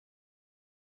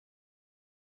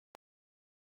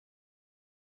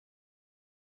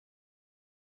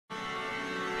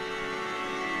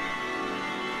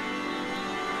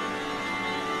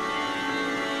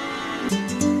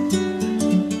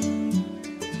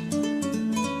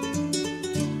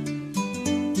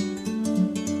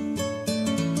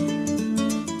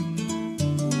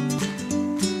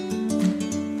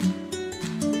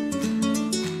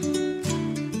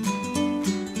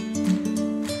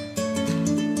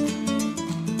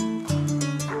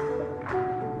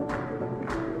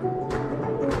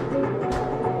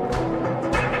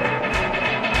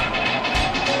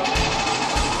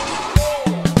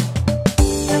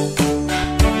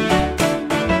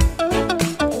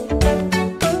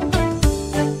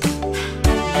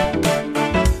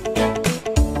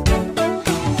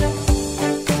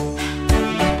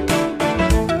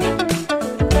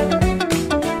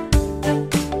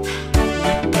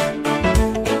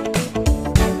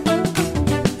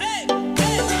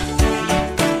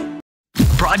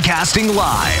Broadcasting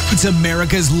live. It's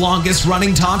America's longest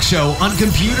running talk show on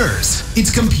computers. It's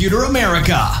Computer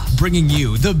America, bringing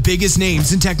you the biggest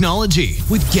names in technology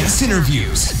with guest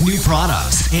interviews, new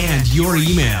products, and your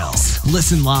emails.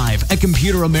 Listen live at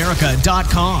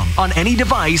computeramerica.com on any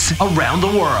device around the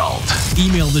world.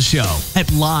 Email the show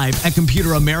at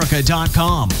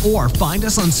live@computeramerica.com or find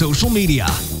us on social media.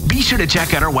 Be sure to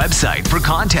check out our website for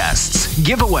contests,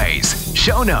 giveaways,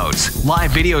 show notes,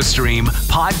 live video stream,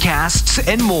 podcasts,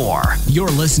 and more. You're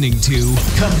listening to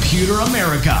Computer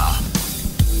America.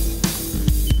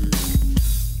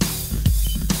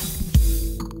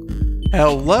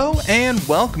 Hello and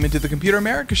welcome into the Computer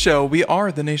America Show. We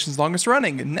are the nation's longest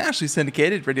running, nationally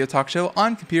syndicated radio talk show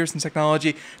on computers and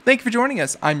technology. Thank you for joining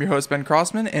us. I'm your host, Ben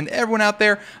Crossman, and everyone out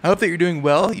there, I hope that you're doing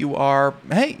well. You are,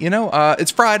 hey,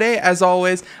 it's Friday, as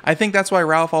always. I think that's why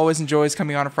Ralph always enjoys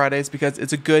coming on Fridays, because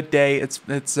it's a good day, it's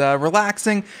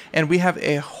relaxing, and we have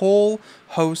a whole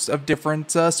host of different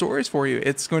stories for you.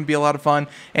 It's going to be a lot of fun.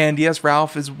 And yes,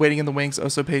 Ralph is waiting in the wings oh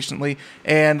so patiently.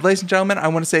 And ladies and gentlemen, I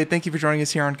want to say thank you for joining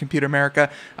us here on Computer America.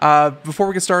 Before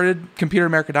we get started,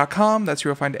 computeramerica.com. That's where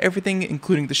you'll find everything,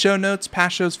 including the show notes,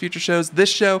 past shows, future shows, this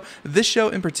show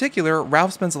in particular.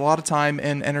 Ralph spends a lot of time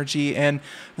and energy, and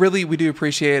really we do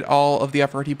appreciate all of the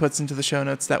effort he puts into the show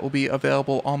notes that will be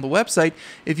available on the website.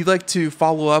 If you'd like to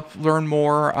follow up, learn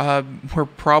more, we're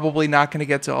probably not going to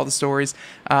get to all the stories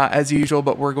as usual,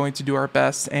 but we're going to do our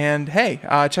best. And hey,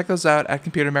 check those out at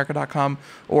computeramerica.com,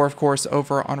 or of course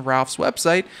over on Ralph's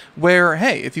website, where,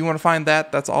 hey, if you want to find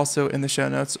that, that's also in the show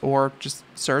notes, or just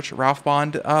search Ralph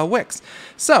Bond Wicks.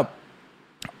 So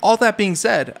all that being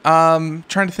said, trying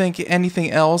to think anything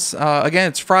else. Again,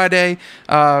 it's Friday.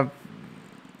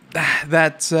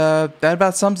 That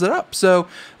about sums it up. So,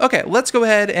 okay, let's go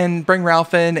ahead and bring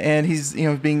Ralph in, and he's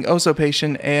being oh so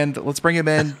patient, and let's bring him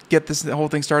in, get this whole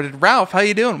thing started. Ralph, how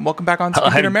you doing? Welcome back on to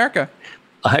Computer America.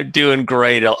 I'm doing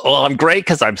great. Well, I'm great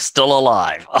because I'm still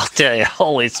alive. I'll tell you,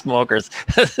 holy smokers,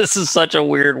 this is such a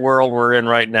weird world we're in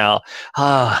right now.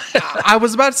 I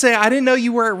was about to say I didn't know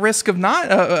you were at risk of not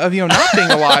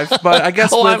being alive, but I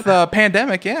guess with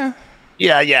pandemic, yeah.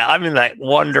 Yeah. I'm in that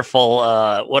wonderful,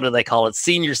 what do they call it?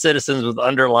 Senior citizens with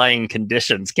underlying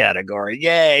conditions category.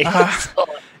 Yay.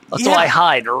 So I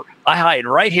hide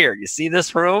right here. You see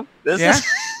this room? This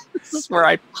is where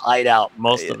I hide out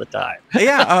most of the time.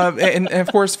 And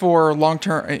of course, for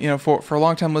long-term, for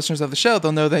long-time listeners of the show,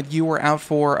 they'll know that you were out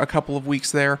for a couple of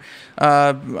weeks there.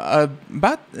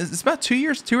 It's about 2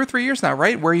 or 3 years now,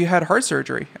 right? Where you had heart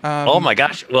surgery. Oh my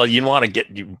gosh. Well, you want to get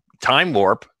time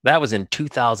warp. That was in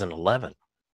 2011.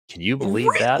 Can you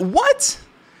believe that? What?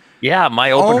 Yeah, my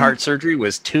open heart surgery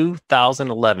was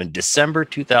 2011, December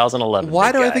 2011.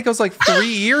 Why do I think it was like 3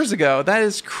 years ago? That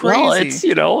is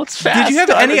crazy. Well, it's fast. Did you have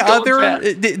any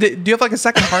other? Do you have like a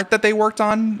second heart that they worked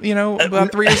on?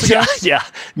 About 3 years ago. Yeah.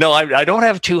 No, I don't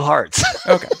have two hearts.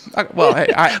 Okay. Well,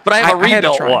 but I have a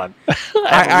rebuilt one.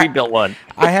 I have a rebuilt one.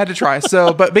 I had to try.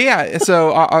 So, but yeah.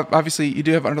 So obviously you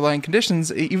do have underlying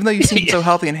conditions, even though you seem so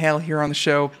healthy and hale here on the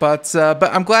show. But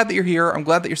I'm glad that you're here. I'm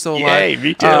glad that you're still alive. Yay,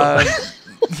 me too.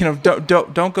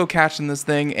 Don't go catching this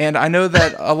thing. And I know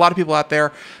that a lot of people out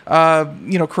there,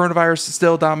 coronavirus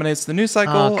still dominates the news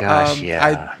cycle. Oh gosh,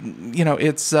 yeah.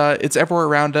 It's everywhere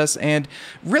around us. And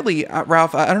really,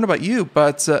 Ralph, I don't know about you,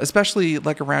 but especially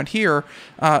like around here,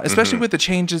 especially with the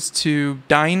changes to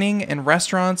dining and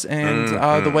restaurants, and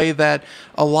the way that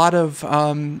a lot of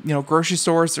grocery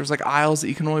stores, there's like aisles that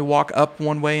you can only walk up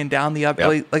one way and down the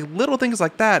other, like little things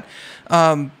like that.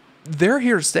 They're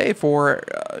here to stay for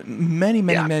many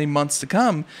months to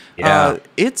come.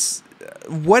 It's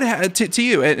what to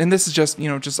you, and this is just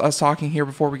us talking here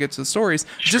before we get to the stories.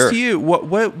 Sure. Just to you,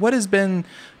 what has been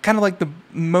kind of like the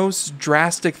most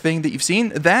drastic thing that you've seen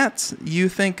that you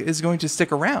think is going to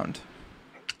stick around?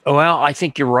 Well, I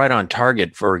think you're right on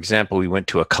target. For example, we went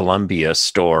to a Columbia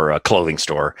store, a clothing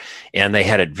store, and they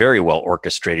had it very well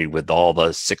orchestrated with all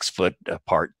the 6 foot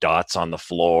apart dots on the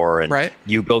floor. And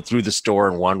you go through the store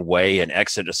in one way and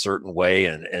exit a certain way.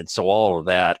 And so all of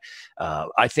that,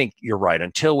 I think you're right.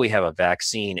 Until we have a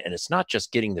vaccine, and it's not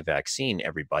just getting the vaccine,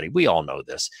 everybody, we all know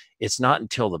this. It's not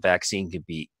until the vaccine can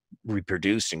be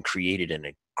reproduced and created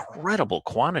in incredible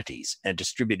quantities and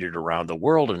distributed around the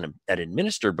world and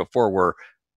administered before we're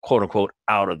quote unquote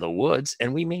out of the woods.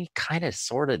 And we may kind of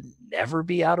sort of never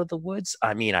be out of the woods.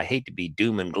 I mean, I hate to be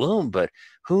doom and gloom, but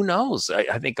who knows?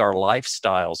 I think our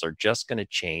lifestyles are just going to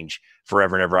change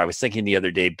forever and ever. I was thinking the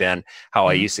other day, Ben, how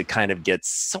I used to kind of get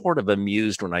sort of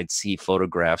amused when I'd see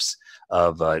photographs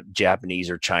of Japanese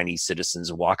or Chinese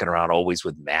citizens walking around always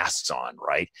with masks on,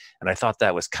 right? And I thought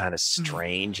that was kind of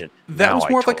strange. And that was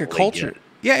more of like a culture.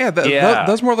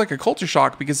 That's more like a culture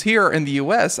shock, because here in the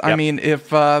U.S., I mean,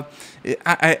 if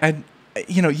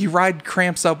you ride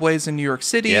cramped subways in New York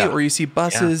City, or you see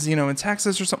buses, in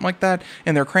Texas or something like that,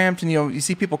 and they're cramped, and you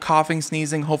see people coughing,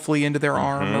 sneezing, hopefully into their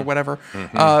arm or whatever,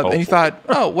 and you thought,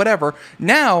 oh, whatever.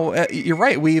 Now you're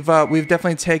right. We've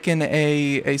definitely taken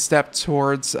a step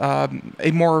towards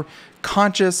a more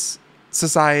conscious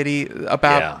society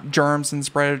about germs and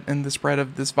the spread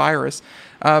of this virus.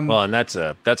 Well, and that's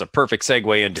a perfect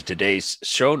segue into today's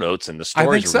show notes and the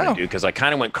stories we're going to do, because I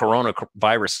kind of went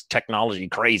coronavirus technology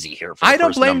crazy here for the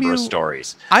first number of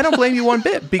stories. I don't blame you one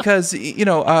bit, because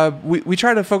we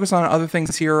try to focus on other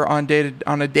things here on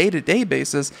a day-to-day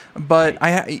basis, but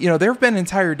there have been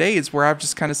entire days where I've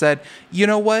just kind of said, you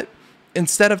know what?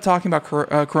 Instead of talking about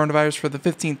coronavirus for the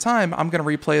 15th time, I'm going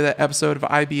to replay that episode of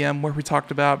IBM where we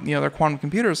talked about their quantum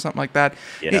computers, something like that.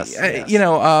 Yes.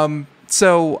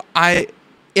 So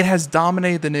it has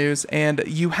dominated the news, and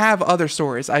you have other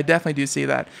stories. I definitely do see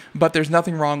that, but there's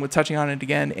nothing wrong with touching on it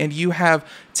again. And you have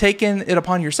taken it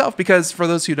upon yourself, because for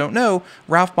those who don't know,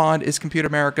 Ralph Bond is Computer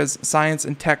America's science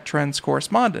and tech trends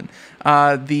correspondent.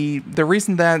 The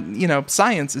reason that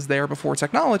science is there before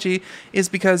technology is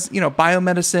because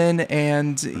biomedicine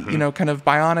and kind of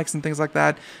bionics and things like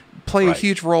that play a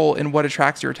huge role in what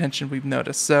attracts your attention, we've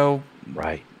noticed. So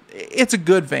it's a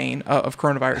good vein of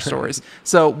coronavirus stories.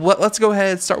 So let's go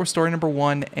ahead, start with story number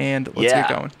 1, and let's get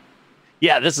going.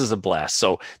 Yeah, this is a blast.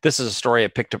 So this is a story I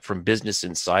picked up from Business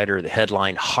Insider. The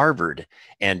headline: Harvard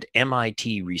and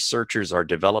MIT researchers are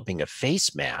developing a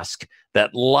face mask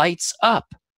that lights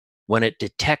up when it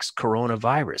detects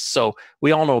coronavirus. So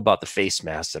we all know about the face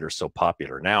masks that are so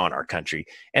popular now in our country.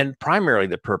 And primarily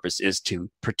the purpose is to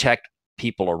protect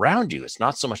people around you. It's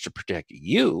not so much to protect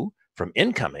you from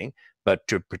incoming, but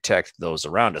to protect those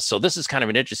around us. So this is kind of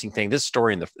an interesting thing. This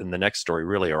story and the next story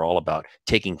really are all about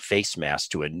taking face masks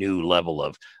to a new level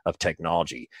of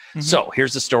technology. So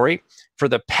here's the story. For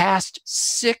the past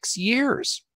 6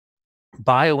 years,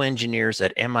 bioengineers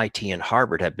at MIT and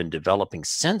Harvard have been developing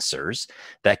sensors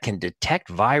that can detect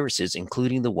viruses,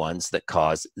 including the ones that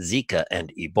cause Zika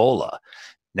and Ebola.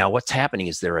 Now, what's happening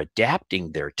is they're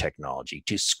adapting their technology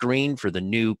to screen for the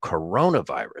new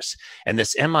coronavirus. And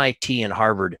this MIT and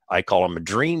Harvard, I call them a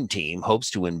dream team,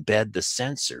 hopes to embed the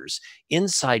sensors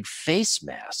inside face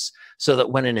masks so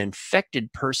that when an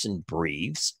infected person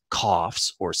breathes,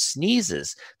 coughs, or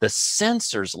sneezes, the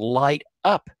sensors light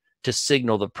up to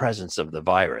signal the presence of the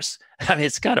virus. I mean,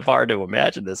 it's kind of hard to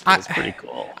imagine this, but it's pretty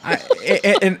cool.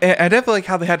 And I definitely like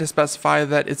how they had to specify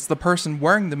that it's the person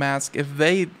wearing the mask if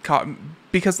they caught.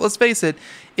 Because let's face it,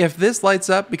 if this lights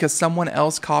up because someone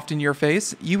else coughed in your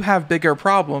face, you have bigger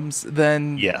problems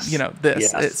than this.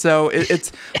 Yes. So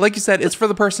it's like you said, it's for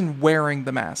the person wearing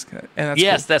the mask. And that's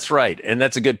cool. That's right. And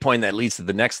that's a good point that leads to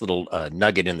the next little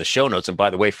nugget in the show notes. And by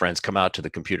the way, friends, come out to the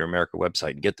Computer America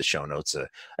website and get the show notes.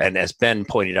 And as Ben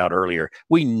pointed out earlier,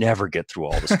 we never get through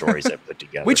all the stories I've put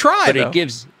together. We tried,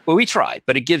 but we tried,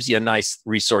 but it gives you a nice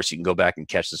resource. You can go back and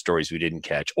catch the stories we didn't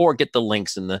catch, or get the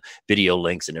links and the video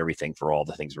links and everything for all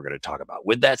the things we're going to talk about.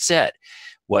 With that said,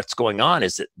 what's going on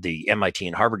is that the MIT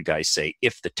and Harvard guys say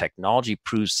if the technology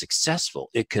proves successful,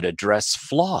 it could address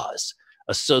flaws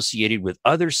associated with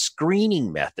other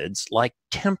screening methods like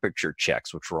temperature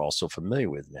checks, which we're also familiar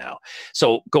with now.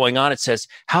 So going on, it says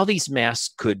how these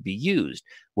masks could be used.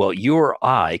 Well, you or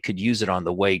I could use it on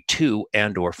the way to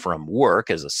and or from work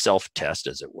as a self-test,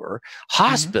 as it were.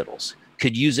 Hospitals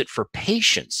could use it for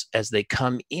patients as they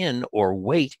come in or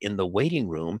wait in the waiting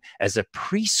room as a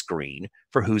pre-screen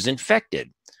for who's infected.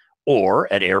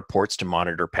 Or at airports to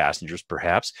monitor passengers,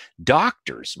 perhaps.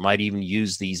 Doctors might even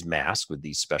use these masks with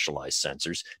these specialized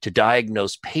sensors to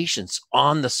diagnose patients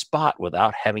on the spot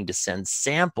without having to send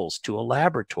samples to a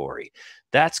laboratory.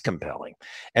 That's compelling.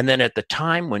 And then at the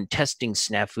time when testing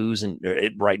snafus, and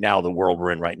right now, the world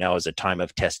we're in right now is a time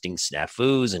of testing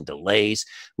snafus and delays,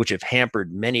 which have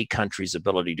hampered many countries'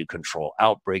 ability to control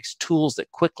outbreaks. Tools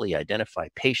that quickly identify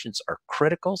patients are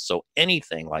critical. So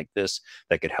anything like this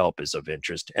that could help is of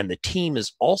interest. And the team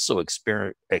is also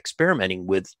experimenting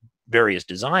with various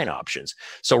design options.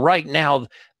 So right now,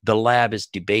 the lab is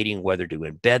debating whether to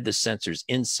embed the sensors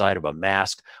inside of a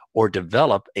mask or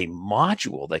develop a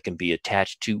module that can be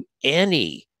attached to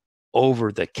any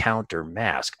over-the-counter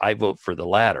mask. I vote for the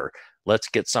latter. Let's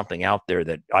get something out there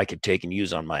that I could take and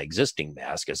use on my existing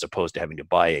mask, as opposed to having to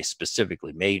buy a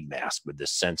specifically made mask with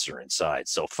this sensor inside.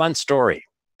 So fun story.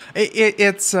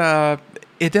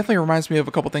 It definitely reminds me of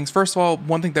a couple things. First of all,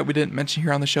 one thing that we didn't mention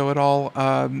here on the show at all,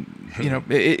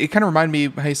 it kind of reminded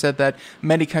me how you said that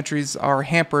many countries are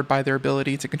hampered by their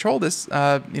ability to control this,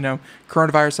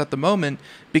 coronavirus at the moment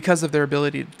because of their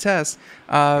ability to test.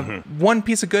 One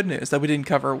piece of good news that we didn't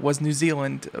cover was New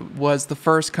Zealand was the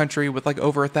first country with like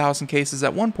over 1,000 cases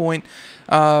at one point.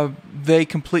 They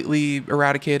completely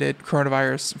eradicated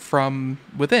coronavirus from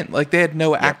within. Like they had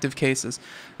no active cases.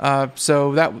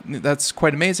 So that's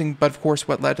quite amazing. But of course,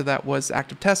 what led to that was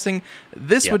active testing.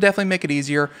 This would definitely make it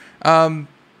easier. I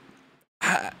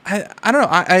don't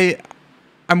know.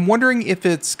 I'm wondering if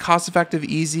it's cost effective,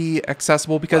 easy,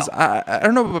 accessible, because I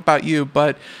don't know about you,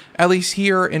 but at least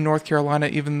here in North Carolina,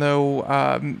 even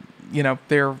though,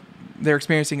 they're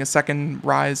experiencing a second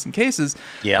rise in cases,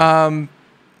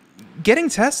 getting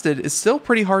tested is still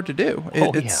pretty hard to do.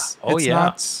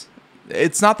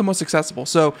 It's not the most accessible.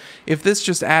 So if this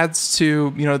just adds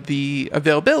to, the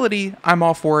availability, I'm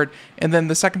all for it. And then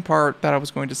the second part that I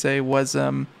was going to say was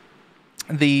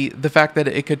the fact that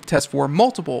it could test for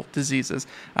multiple diseases.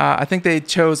 I think they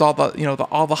chose all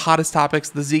the hottest topics: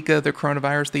 the Zika, the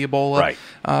coronavirus, the Ebola. Right.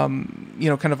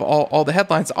 Kind of all the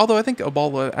headlines. Although I think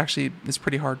Ebola actually is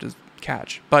pretty hard to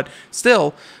catch, but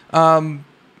still.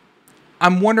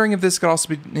 I'm wondering if this could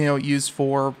also be, used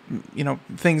for,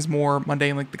 things more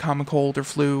mundane like the common cold or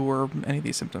flu or any of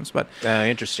these symptoms. But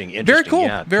interesting. Very cool.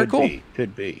 Yeah, very cool.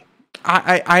 Could be.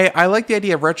 I like the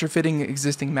idea of retrofitting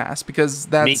existing masks because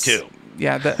that's me too.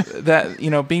 Yeah,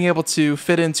 that being able to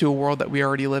fit into a world that we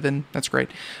already live in. That's great.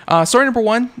 Story number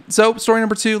 1. So story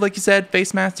number 2, like you said,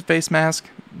 face mask to face mask.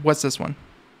 What's this one?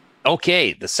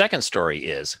 Okay, the second story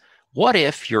is, what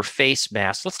if your face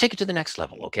mask, let's take it to the next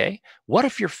level, okay? What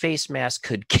if your face mask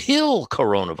could kill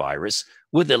coronavirus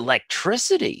with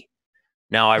electricity?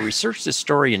 Now, I researched this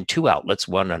story in 2 outlets,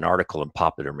 one an article in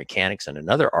Popular Mechanics and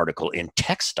another article in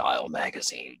Textile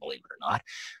magazine, believe it or not.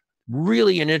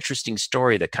 Really an interesting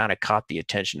story that kind of caught the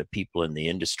attention of people in the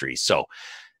industry. So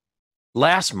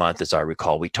last month, as I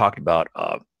recall, we talked about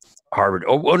Harvard.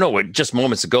 Just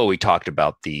moments ago, we talked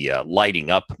about the lighting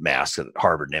up masks that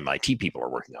Harvard and MIT people are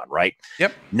working on, right?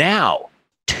 Yep. Now,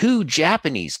 2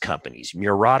 Japanese companies,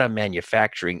 Murata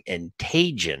Manufacturing and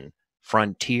Teijin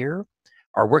Frontier,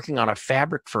 are working on a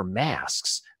fabric for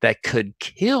masks that could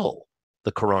kill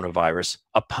the coronavirus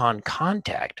upon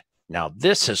contact. Now,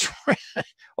 this is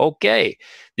okay.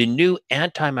 The new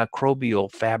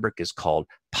antimicrobial fabric is called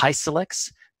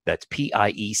Piecelex. That's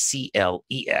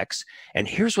Pieclex. And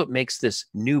here's what makes this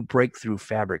new breakthrough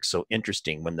fabric so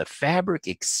interesting. When the fabric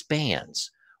expands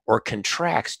or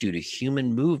contracts due to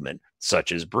human movement,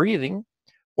 such as breathing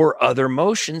or other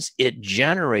motions, it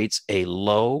generates a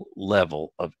low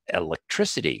level of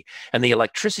electricity. And the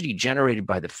electricity generated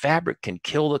by the fabric can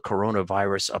kill the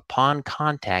coronavirus upon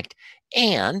contact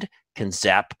and can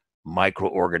zap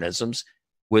microorganisms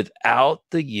without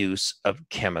the use of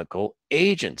chemical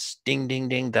agents. Ding, ding,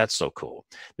 ding. That's so cool.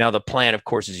 Now, the plan, of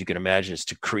course, as you can imagine, is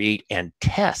to create and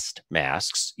test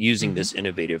masks using this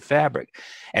innovative fabric.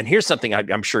 And here's something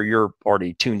I'm sure you're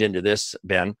already tuned into this,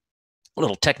 Ben. A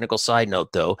little technical side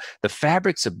note, though, the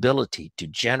fabric's ability to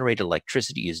generate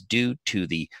electricity is due to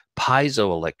the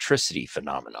piezoelectricity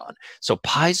phenomenon. So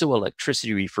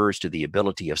piezoelectricity refers to the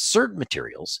ability of certain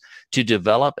materials to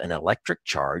develop an electric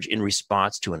charge in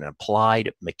response to an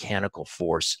applied mechanical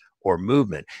force or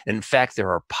movement. And in fact,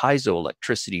 there are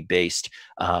piezoelectricity-based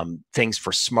things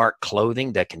for smart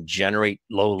clothing that can generate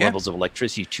low levels of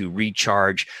electricity to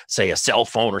recharge, say, a cell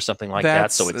phone or something like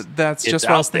that. So it's just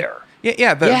out there.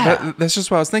 That's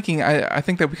just what I was thinking. I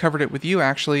think that we covered it with you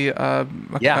actually a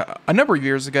number of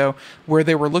years ago, where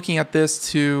they were looking at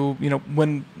this to,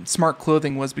 when smart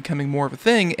clothing was becoming more of a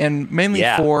thing, and mainly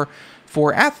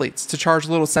for athletes to charge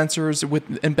little sensors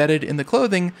embedded in the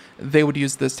clothing, they would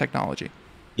use this technology.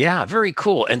 Yeah, very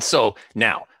cool. And so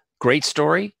now, great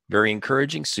story, very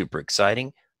encouraging, super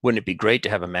exciting. Wouldn't it be great to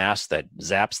have a mask that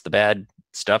zaps the bad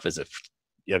stuff as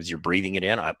you're breathing it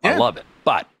in? I love it.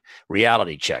 But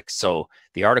reality check. So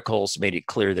the articles made it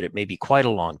clear that it may be quite a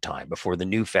long time before the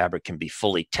new fabric can be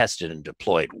fully tested and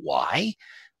deployed. Why?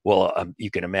 Well, you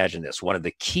can imagine this. One of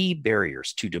the key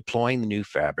barriers to deploying the new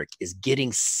fabric is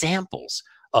getting samples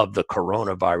of the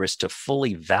coronavirus to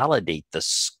fully validate the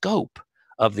scope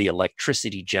of the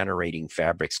electricity generating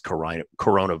fabric's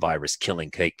coronavirus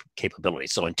killing capability.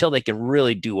 So until they can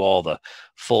really do all the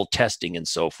full testing and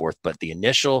so forth, but the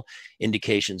initial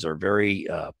indications are very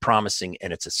promising,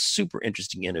 and it's a super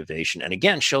interesting innovation. And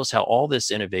again, shows how all this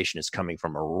innovation is coming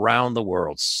from around the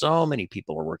world. So many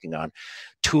people are working on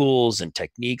tools and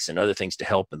techniques and other things to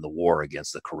help in the war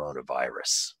against the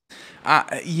coronavirus.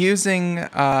 Using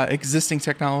existing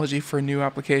technology for a new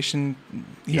application,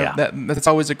 you know, Yeah. that's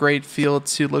always a great field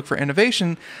to look for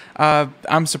innovation.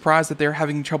 I'm surprised that they're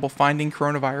having trouble finding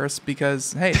coronavirus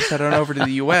because, hey, head on over to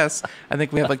the U.S. I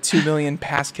think we have like 2 million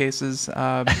past cases.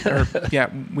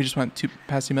 We just went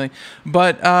past 2 million.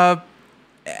 But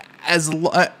as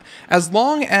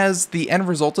long as the end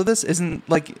result of this isn't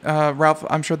like Ralph,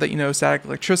 I'm sure that you know static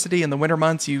electricity in the winter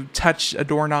months. You touch a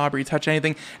doorknob or you touch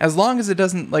anything, as long as it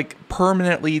doesn't like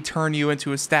permanently turn you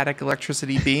into a static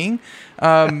electricity being,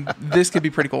 this could be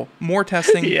pretty cool. More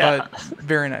testing, but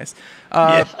very nice.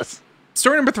 Yes.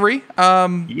 Story number 3.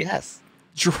 Yes.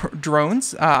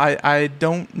 Drones. I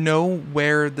don't know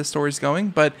where the story's going,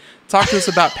 but talk to us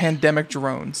about pandemic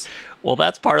drones. Well,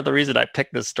 that's part of the reason I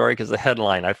picked this story, because the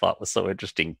headline I thought was so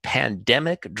interesting.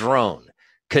 Pandemic drone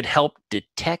could help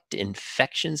detect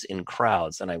infections in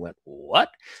crowds. And I went, what?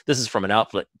 This is from an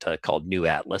outlet called New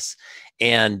Atlas.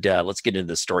 And let's get into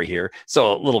the story here.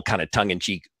 So a little kind of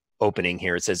tongue-in-cheek opening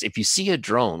here. It says, if you see a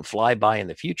drone fly by in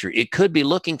the future, it could be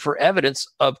looking for evidence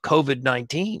of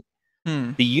COVID-19.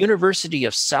 The University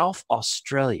of South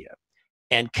Australia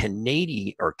and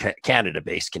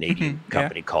Canada-based Canadian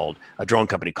company called a drone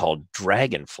company called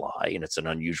Dragonfly, and it's an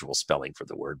unusual spelling for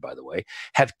the word, by the way,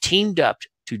 have teamed up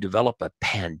to develop a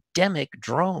pandemic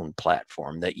drone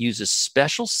platform that uses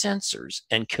special sensors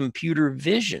and computer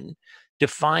vision to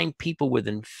find people with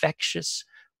infectious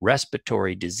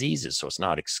respiratory diseases. So it's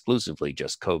not exclusively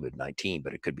just COVID-19,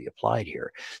 but it could be applied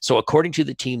here. So according to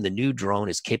the team, the new drone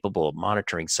is capable of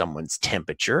monitoring someone's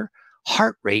temperature,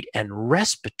 heart rate, and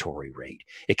respiratory rate.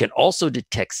 It can also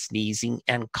detect sneezing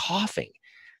and coughing.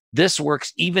 This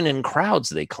works even in crowds,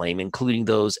 they claim, including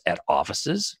those at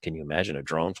offices. Can you imagine a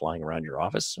drone flying around your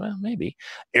office? Well, maybe.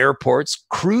 Airports,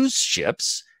 cruise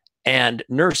ships, and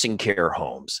nursing care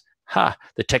homes.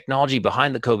 The technology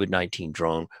behind the COVID-19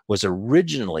 drone was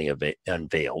originally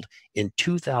unveiled in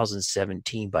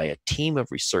 2017 by a team of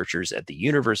researchers at the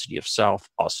University of South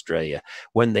Australia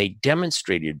when they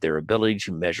demonstrated their ability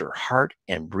to measure heart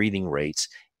and breathing rates,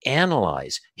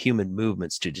 analyze human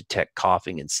movements to detect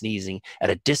coughing and sneezing at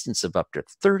a distance of up to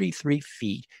 33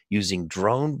 feet using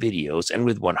drone videos and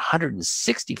with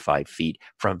 165 feet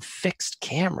from fixed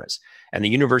cameras. And the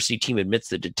university team admits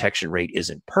the detection rate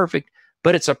isn't perfect,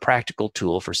 but it's a practical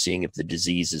tool for seeing if the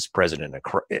disease is present in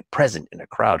a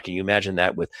crowd. Can you imagine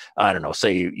that with, I don't know,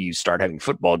 say you start having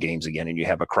football games again and you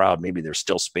have a crowd, maybe they're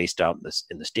still spaced out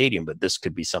in the stadium, but this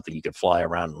could be something you could fly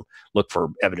around and look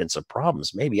for evidence of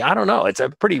problems. Maybe, I don't know. It's a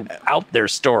pretty out there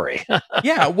story.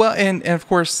 Yeah, well, and of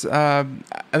course, I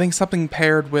think something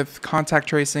paired with contact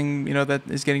tracing, you know, that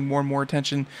is getting more and more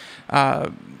attention.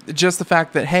 Just the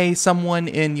fact that, hey, someone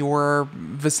in your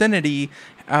vicinity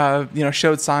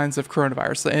showed signs of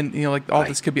coronavirus, and you know, like all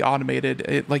this could be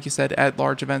automated, like you said, at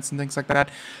large events and things like that.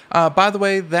 By the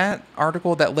way, that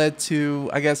article that led to,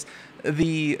 I guess,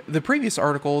 the previous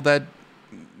article that,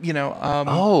 you know,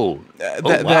 wow!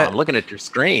 I'm looking at your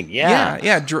screen.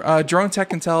 Drone tech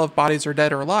can tell if bodies are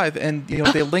dead or alive, and you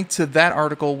know they linked to that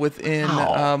article within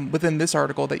this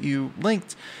article that you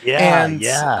linked.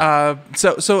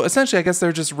 So essentially, I guess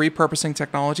they're just repurposing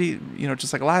technology. You know,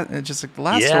 just like the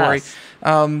last story.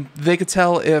 They could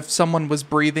tell if someone was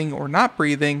breathing or not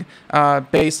breathing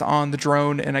based on the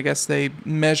drone, and I guess they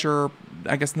measure,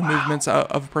 the movements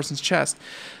of a person's chest.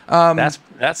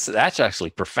 That's actually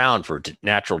profound for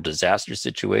natural disaster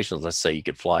situations. Let's say you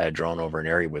could fly a drone over an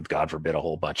area with, God forbid, a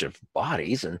whole bunch of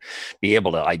bodies and be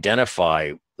able to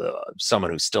identify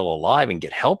someone who's still alive and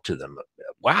get help to them.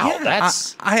 Wow,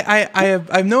 that's... I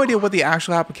have no idea what the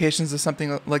actual applications of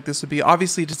something like this would be.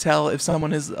 Obviously, to tell if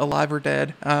someone is alive or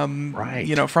dead, right?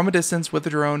 You know, from a distance with the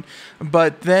drone,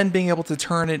 but then being able to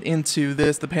turn it into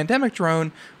the pandemic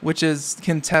drone, which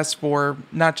can test for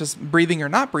not just breathing or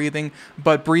not breathing,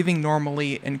 but breathing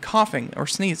normally and coughing or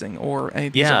sneezing or any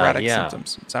of these erratic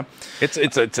symptoms. So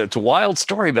it's a wild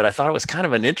story, but I thought it was kind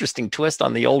of an interesting twist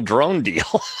on the old drone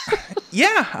deal.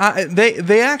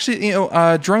 They actually, you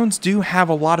know, drones do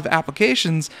have a lot of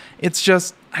applications. It's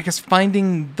just, I guess,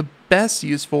 finding the best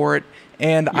use for it.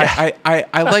 And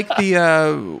I like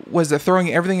the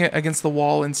throwing everything against the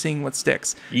wall and seeing what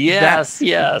sticks. Yes.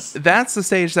 That's the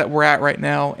stage that we're at right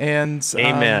now. And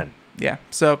amen.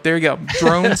 So there you go.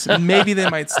 Drones, maybe they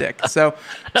might stick. So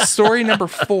story number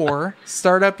 4,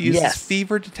 startup uses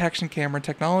fever detection camera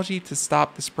technology to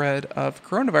stop the spread of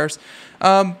coronavirus.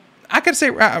 I gotta say,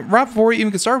 Rob, before we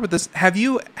even get started with this, have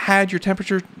you had your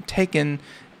temperature taken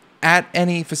at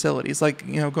any facilities? Like,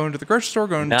 you know, going to the grocery store,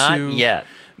 Not yet.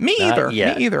 Me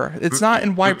either. It's not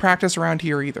in wide practice around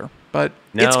here either. but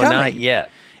No, it's coming. not yet.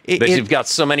 But you've got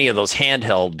so many of those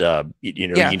handheld,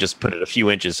 you can just put it a few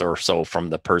inches or so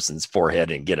from the person's forehead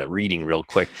and get a reading real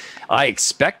quick. I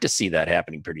expect to see that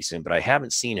happening pretty soon, but I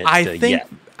haven't seen it yet.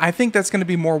 I think that's going to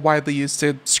be more widely used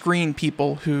to screen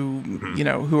people who,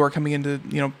 who are coming into,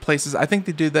 places. I think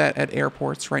they do that at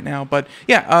airports right now. But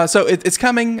so it's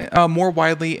coming more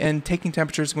widely, and taking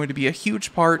temperature is going to be a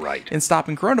huge part in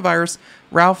stopping coronavirus.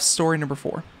 Ralph, story number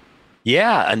 4.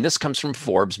 Yeah, and this comes from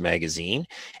Forbes magazine.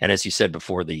 And as you said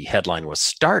before, the headline was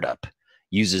Startup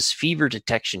Uses Fever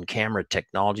Detection Camera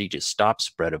Technology to Stop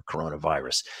Spread of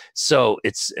Coronavirus. So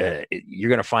it's you're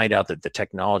going to find out that the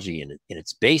technology in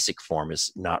its basic form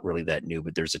is not really that new,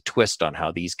 but there's a twist on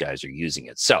how these guys are using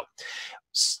it. So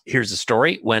here's the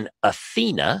story. When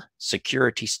Athena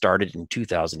Security started in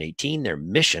 2018, their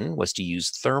mission was to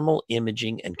use thermal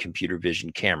imaging and computer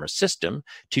vision camera system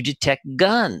to detect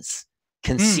guns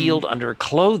concealed under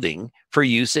clothing for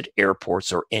use at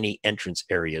airports or any entrance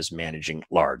areas managing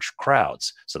large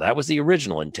crowds. So that was the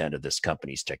original intent of this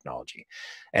company's technology.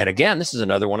 And again, this is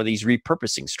another one of these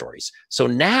repurposing stories. So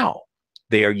now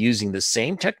they are using the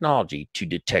same technology to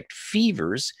detect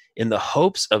fevers in the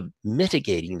hopes of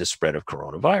mitigating the spread of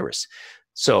coronavirus.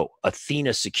 So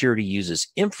Athena Security uses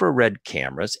infrared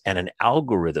cameras and an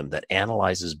algorithm that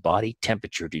analyzes body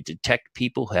temperature to detect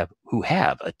people who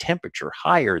have a temperature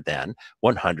higher than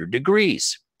 100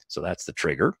 degrees. So that's the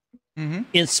trigger.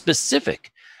 In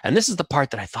specific, and this is the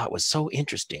part that I thought was so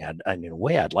interesting. In a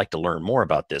way, I'd like to learn more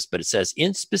about this, but it says,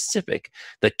 in specific,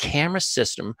 the camera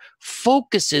system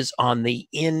focuses on the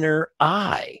inner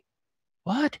eye.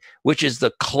 What? Which is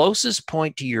the closest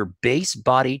point to your base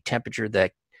body temperature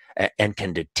and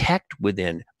can detect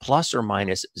within plus or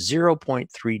minus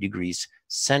 0.3 degrees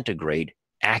centigrade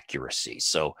accuracy.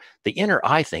 So the inner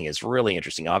eye thing is really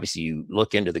interesting. Obviously, you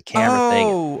look into the camera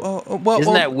thing. Well,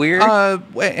 isn't that weird?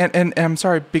 And I'm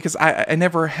sorry, because I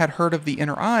never had heard of the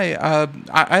inner eye.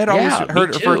 I had always heard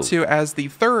it referred to as the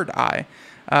third eye.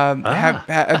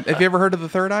 Have you ever heard of the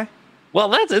third eye?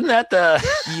 Well, isn't that the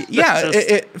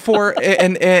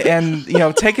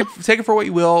take it for what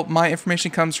you will. My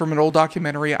information comes from an old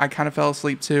documentary I kind of fell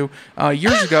asleep to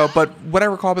years ago. But what I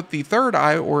recall about the third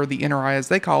eye, or the inner eye as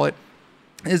they call it,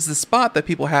 is the spot that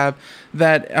people have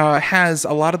that has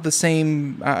a lot of the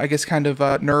same,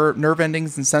 nerve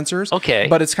endings and sensors. Okay.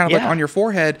 But it's kind of like on your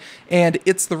forehead. And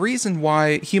it's the reason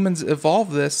why humans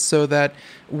evolved this, so that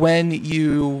when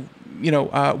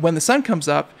when the sun comes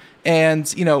up,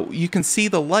 and you can see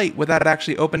the light without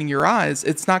actually opening your eyes.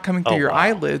 It's not coming through your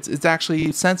eyelids. It's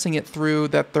actually sensing it through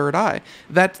that third eye.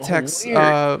 That detects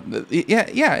and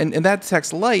that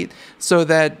detects light, so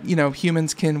that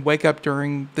humans can wake up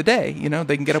during the day.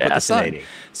 They can get up with the sun.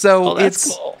 So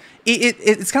it's cool.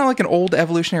 It's kind of like an old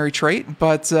evolutionary trait,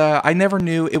 but I never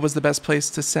knew it was the best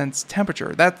place to sense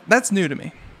temperature. That's new to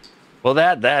me. Well,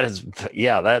 that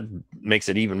makes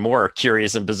it even more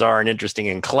curious and bizarre and interesting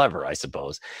and clever, I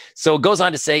suppose. So it goes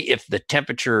on to say, if the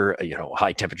temperature,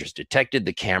 high temperature is detected,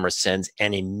 the camera sends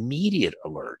an immediate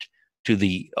alert to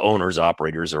the owners,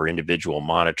 operators, or individual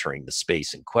monitoring the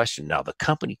space in question. Now, the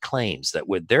company claims that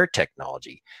with their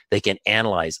technology, they can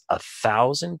analyze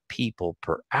 1,000 people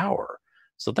per hour.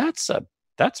 So that's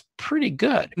pretty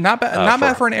good. Not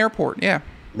bad for an airport. Yeah.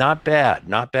 Not bad.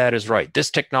 Not bad is right. This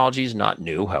technology is not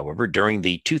new. However, during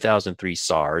the 2003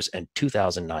 SARS and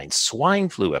 2009 swine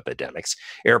flu epidemics,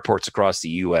 airports across the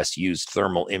U.S. used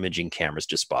thermal imaging cameras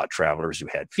to spot travelers who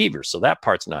had fever. So that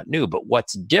part's not new. But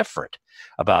what's different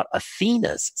about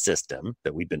Athena's system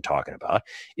that we've been talking about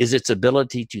is its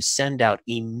ability to send out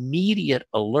immediate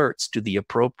alerts to the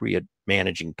appropriate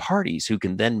managing parties, who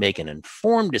can then make an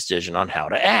informed decision on how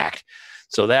to act.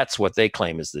 So that's what they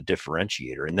claim is the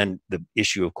differentiator. And then the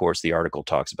issue, of course, the article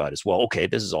talks about is, well, okay,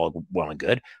 this is all well and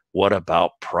good. What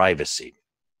about privacy?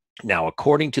 Now,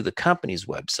 according to the company's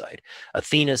website,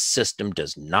 Athena's system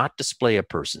does not display a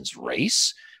person's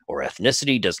race or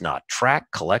ethnicity, does not track,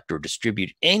 collect, or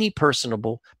distribute any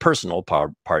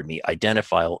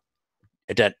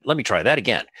let me try that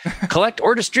again. Collect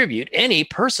or distribute any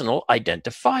personal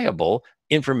identifiable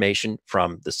information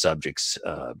from the subject's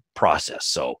process.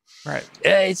 So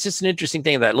it's just an interesting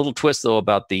thing. That little twist, though,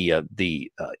 about the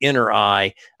inner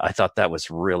eye, I thought that was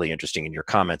really interesting, and your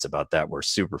comments about that were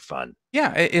super fun.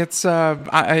 Yeah, it's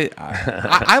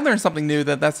I learned something new,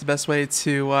 that's the best way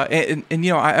to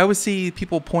I always see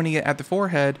people pointing it at the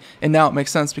forehead, and now it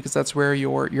makes sense because that's where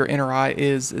your inner eye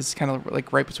is kind of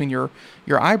like right between your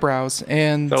eyebrows.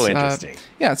 And so interesting.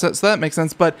 So that makes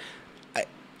sense. But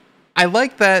I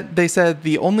like that they said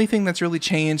the only thing that's really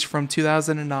changed from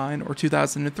 2009 or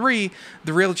 2003,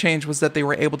 the real change was that they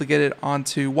were able to get it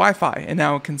onto Wi-Fi, and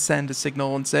now it can send a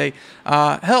signal and say,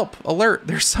 help, alert,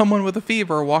 there's someone with a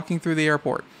fever walking through the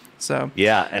airport. So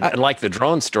yeah, and like the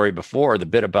drone story before, the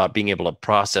bit about being able to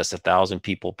process 1,000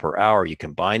 people per hour, you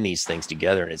combine these things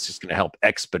together, and it's just going to help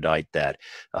expedite that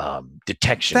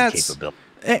detection capability.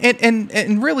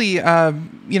 And really,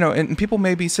 and people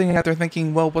may be sitting out there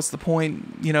thinking, well, what's the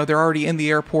point? They're already in the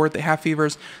airport, they have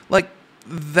fevers. Like,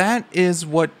 that is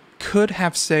what could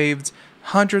have saved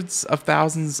hundreds of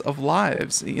thousands of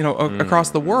lives, across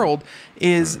the world,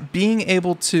 is being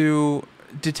able to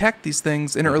detect these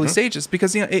things in early stages,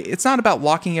 because it's not about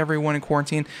locking everyone in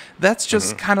quarantine. That's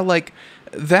just kind of like,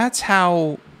 that's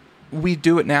how we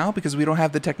do it now, because we don't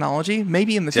have the technology.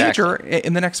 Maybe in the future,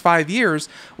 in the next 5 years,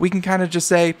 we can kind of just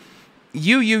say,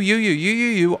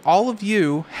 you, all of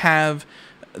you have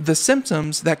the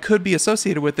symptoms that could be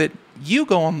associated with it. You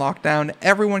go on lockdown,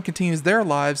 everyone continues their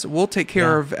lives, we'll take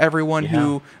care of everyone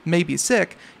who may be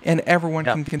sick, and everyone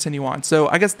can continue on. So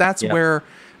I guess that's where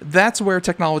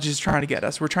technology is trying to get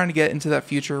us. We're trying to get into that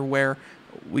future where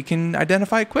we can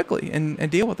identify it quickly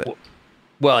and deal with it.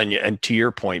 Well, and to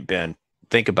your point, Ben,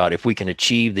 think about if we can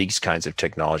achieve these kinds of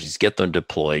technologies, get them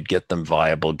deployed, get them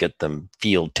viable, get them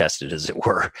field tested, as it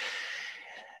were.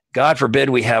 God forbid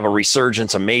we have a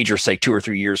resurgence, a major, say 2 or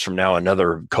 3 years from now,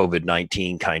 another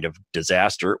COVID-19 kind of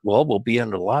disaster. Well, we'll be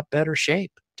in a lot better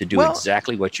shape to do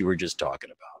exactly what you were just talking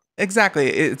about. Exactly.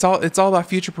 It's all about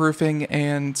future proofing,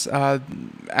 and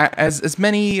as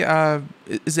many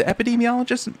is it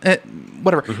epidemiologists,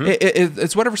 whatever.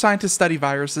 It's whatever scientists study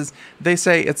viruses. They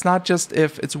say it's not just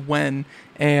if, it's when,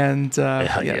 and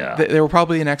there will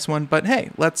probably be a next one. But hey,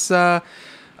 let's.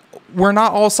 We're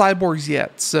not all cyborgs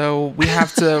yet, so we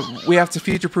have to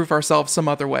future proof ourselves some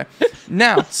other way.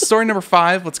 Now, story number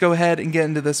 5. Let's go ahead and get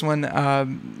into this one.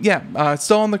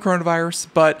 Still on the coronavirus,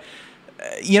 but.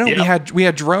 We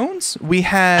had drones, we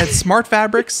had smart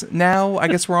fabrics. Now I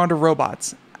guess we're on to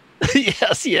robots.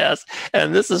 Yes.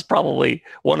 And this is probably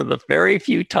one of the very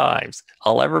few times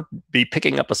I'll ever be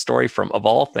picking up a story from, of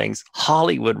all things,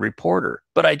 Hollywood Reporter.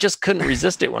 But I just couldn't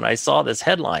resist it when I saw this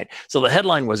headline. So the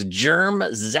headline was Germ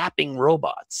Zapping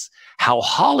Robots, How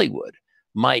Hollywood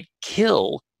Might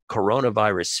Kill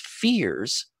Coronavirus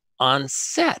Fears on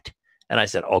Set. And I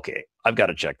said, okay, I've got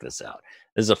to check this out.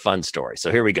 This is a fun story.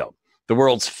 So here we go. The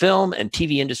world's film and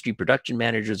TV industry production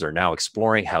managers are now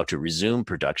exploring how to resume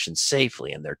production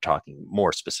safely. And they're talking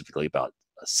more specifically about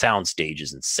sound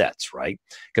stages and sets, right?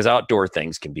 Because outdoor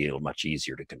things can be much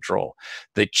easier to control.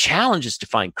 The challenge is to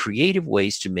find creative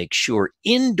ways to make sure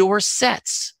indoor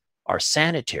sets are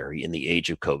sanitary in the age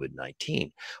of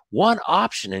COVID-19. One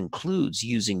option includes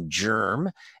using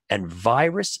germ and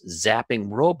virus zapping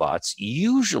robots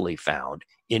usually found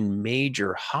in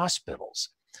major hospitals.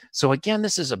 So again,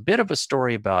 this is a bit of a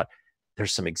story about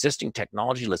there's some existing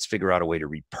technology. Let's figure out a way to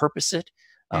repurpose it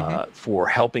for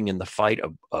helping in the fight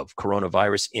of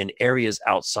coronavirus in areas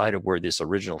outside of where this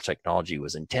original technology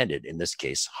was intended, in this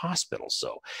case, hospitals.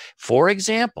 So, for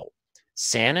example,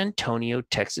 San Antonio,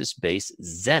 Texas-based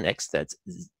Xenix, that's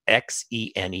Xenex,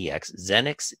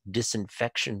 Xenix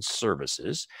Disinfection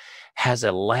Services, has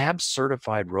a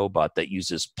lab-certified robot that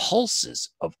uses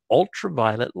pulses of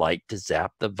ultraviolet light to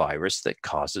zap the virus that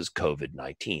causes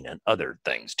COVID-19 and other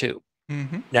things too.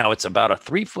 Now, it's about a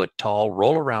 3-foot-tall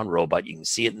roll-around robot. You can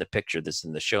see it in the picture that's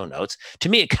in the show notes. To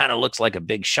me, it kind of looks like a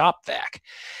big shop vac.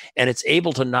 And it's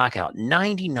able to knock out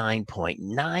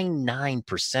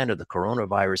 99.99% of the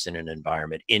coronavirus in an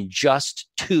environment in just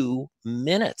 2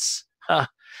 minutes.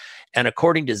 And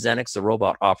according to Xenix, the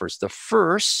robot offers the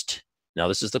first, now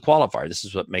this is the qualifier, this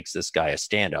is what makes this guy a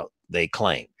standout, they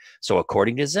claim. So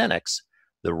according to Xenix,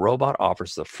 the robot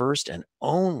offers the first and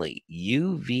only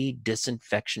UV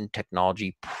disinfection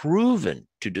technology proven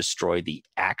to destroy the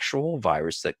actual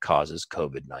virus that causes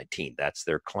COVID-19. That's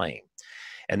their claim.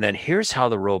 And then here's how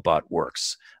the robot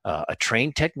works. A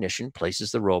trained technician places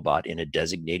the robot in a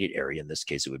designated area. In this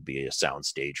case, it would be a sound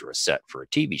stage or a set for a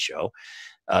TV show,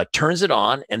 turns it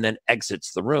on, and then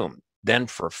exits the room. Then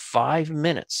for 5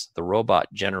 minutes, the robot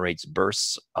generates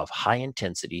bursts of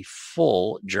high-intensity,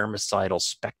 full germicidal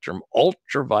spectrum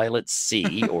ultraviolet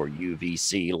C, or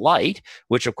UVC, light,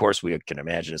 which, of course, we can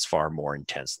imagine is far more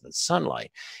intense than sunlight.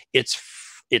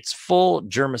 Its full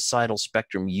germicidal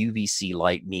spectrum UVC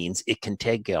light means it can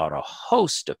take out a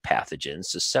host of pathogens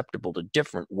susceptible to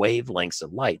different wavelengths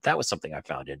of light. That was something I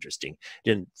found interesting.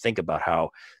 Didn't think about how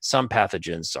some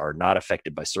pathogens are not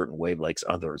affected by certain wavelengths,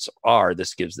 others are.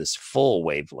 This gives this full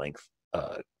wavelength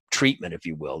treatment, if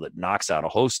you will, that knocks out a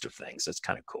host of things. That's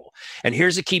kind of cool. And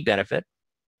here's a key benefit.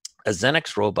 A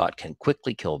Xenex robot can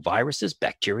quickly kill viruses,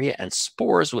 bacteria, and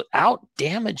spores without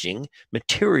damaging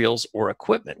materials or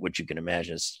equipment, which you can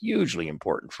imagine is hugely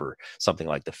important for something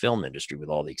like the film industry with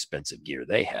all the expensive gear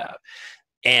they have.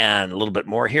 And a little bit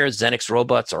more here, Xenex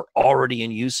robots are already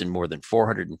in use in more than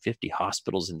 450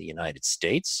 hospitals in the United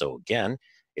States. So again,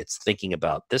 it's thinking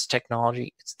about this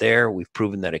technology. It's there. We've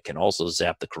proven that it can also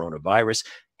zap the coronavirus.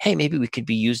 Hey, maybe we could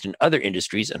be used in other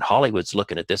industries, and Hollywood's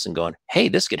looking at this and going, hey,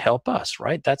 this could help us,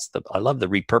 right? I love the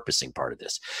repurposing part of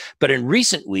this. But in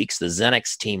recent weeks, the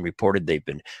Xenex team reported they've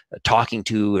been talking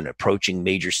to and approaching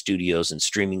major studios and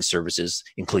streaming services,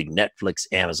 including Netflix,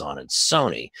 Amazon, and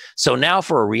Sony. So now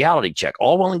for a reality check,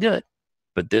 all well and good,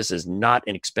 but this is not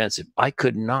inexpensive. I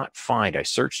could not find, I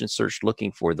searched and searched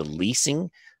looking for the leasing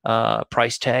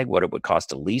price tag, what it would cost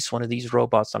to lease one of these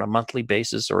robots on a monthly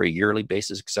basis or a yearly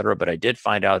basis, et cetera. But I did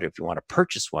find out if you want to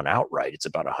purchase one outright, it's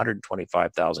about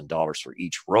 $125,000 for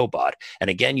each robot.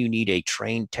 And again, you need a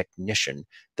trained technician,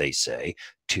 they say,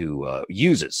 to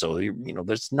use it. So,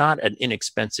 there's not an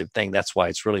inexpensive thing. That's why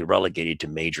it's really relegated to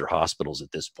major hospitals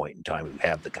at this point in time who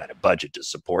have the kind of budget to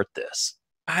support this.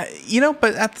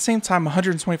 But at the same time,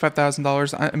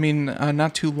 $125,000. I mean,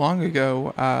 not too long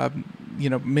ago,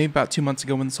 maybe about 2 months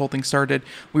ago when this whole thing started,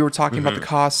 we were talking about the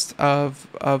cost of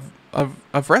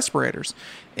respirators,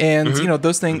 and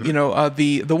those things.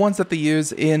 The ones that they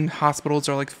use in hospitals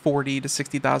are like $40,000 to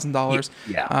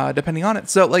 $60,000, depending on it.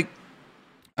 So when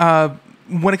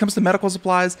it comes to medical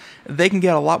supplies, they can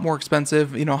get a lot more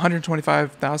expensive.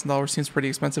 $125,000 seems pretty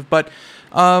expensive, but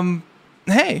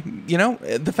hey,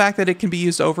 the fact that it can be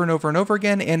used over and over and over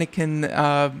again, and it can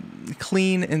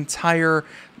clean entire,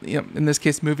 in this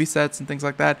case, movie sets and things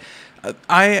like that.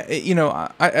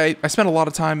 I spent a lot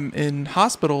of time in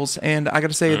hospitals, and I got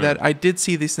to say that I did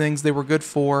see these things. They were good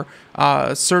for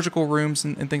surgical rooms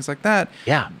and things like that.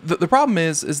 Yeah. The problem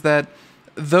is that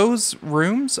those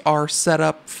rooms are set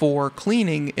up for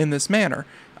cleaning in this manner.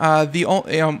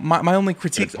 My only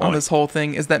critique on this whole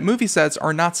thing is that movie sets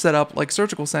are not set up like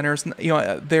surgical centers.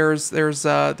 There's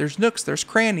nooks, there's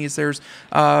crannies, there's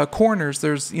corners,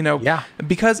 there's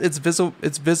because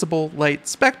it's visible light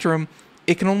spectrum,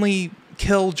 it can only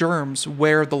kill germs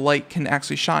where the light can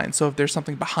actually shine. So if there's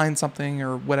something behind something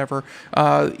or whatever,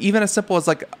 even as simple as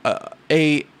like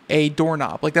a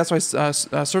doorknob. Like that's why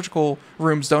surgical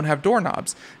rooms don't have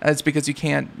doorknobs. It's because you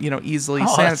can't, easily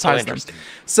sanitize them.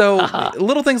 So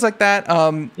little things like that.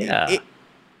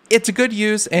 It's a good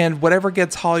use, and whatever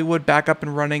gets Hollywood back up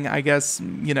and running, I guess,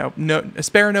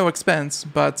 spare no expense.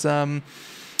 But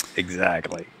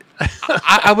exactly.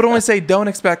 I would only say don't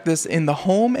expect this in the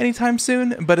home anytime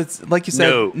soon. But it's like you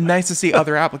said, nice to see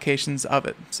other applications of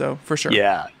it. So for sure.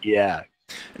 Yeah.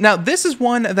 Now, this is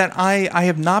one that I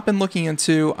have not been looking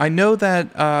into. I know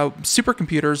that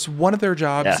supercomputers, one of their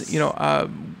jobs,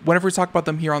 whenever we talk about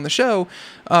them here on the show,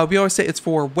 we always say it's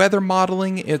for weather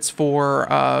modeling. It's for,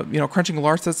 crunching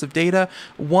large sets of data.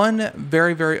 One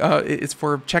very, very, it's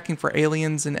for checking for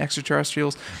aliens and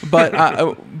extraterrestrials. But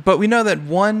but we know that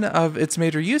one of its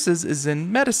major uses is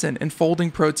in medicine and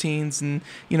folding proteins and,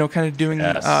 kind of doing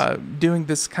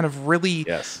this kind of really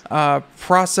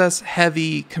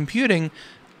process-heavy computing.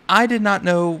 I did not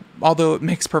know, although it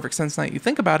makes perfect sense now that you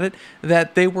think about it,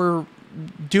 that they were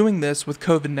doing this with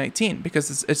COVID-19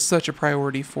 because it's such a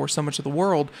priority for so much of the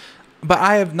world. But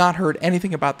I have not heard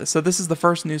anything about this. So this is the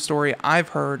first news story I've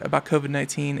heard about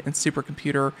COVID-19 and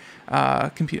supercomputer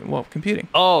computing.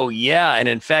 Oh, yeah. And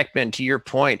in fact, Ben, to your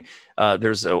point,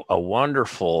 there's a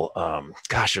wonderful,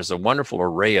 there's a wonderful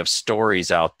array of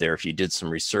stories out there if you did some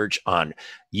research on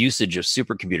usage of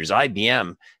supercomputers.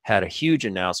 IBM had a huge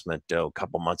announcement a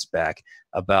couple months back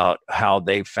about how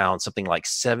they found something like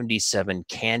 77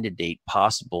 candidate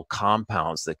possible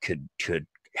compounds that could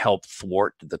help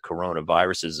thwart the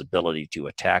coronavirus's ability to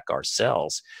attack our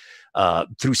cells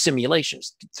through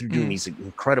simulations, through doing these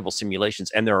incredible simulations.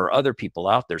 And there are other people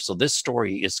out there. So this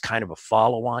story is kind of a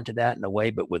follow-on to that in a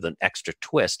way, but with an extra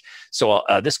twist. So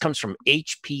this comes from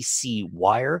HPC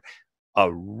Wire,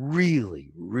 a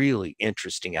really, really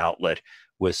interesting outlet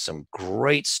with some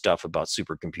great stuff about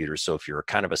supercomputers. So if you're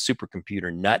kind of a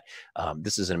supercomputer nut,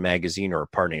 this is a magazine or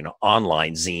an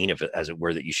online zine, as it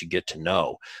were, that you should get to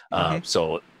know.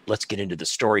 So let's get into the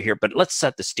story here, but let's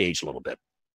set the stage a little bit,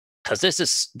 because this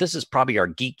is probably our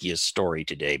geekiest story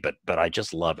today, but I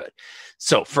just love it.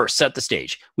 So first, set the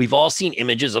stage. We've all seen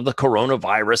images of the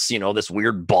coronavirus, this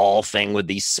weird ball thing with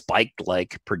these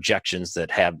spiked-like projections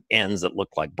that have ends that look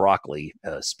like broccoli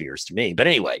spears to me. But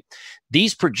anyway,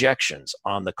 these projections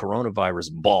on the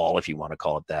coronavirus ball, if you want to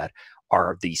call it that,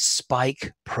 are the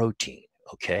spike protein.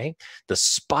 Okay. The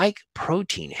spike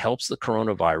protein helps the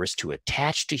coronavirus to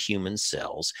attach to human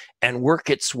cells and work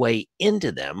its way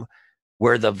into them,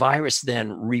 where the virus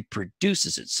then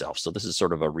reproduces itself. So this is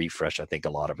sort of a refresh. I think a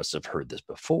lot of us have heard this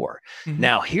before. Mm-hmm.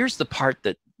 Now, here's the part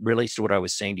that relates to what I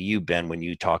was saying to you, Ben, when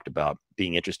you talked about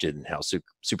being interested in how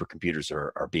supercomputers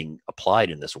are being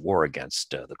applied in this war against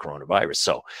the coronavirus.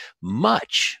 So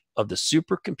much of the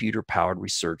supercomputer-powered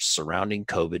research surrounding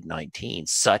COVID-19,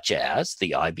 such as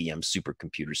the IBM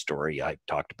supercomputer story I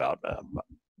talked about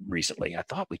recently. I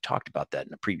thought we talked about that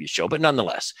in a previous show, but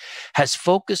nonetheless, has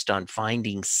focused on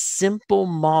finding simple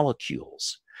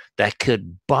molecules that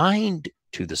could bind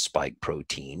to the spike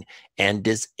protein and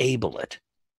disable it.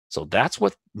 So that's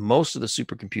what most of the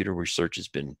supercomputer research has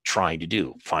been trying to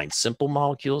do, find simple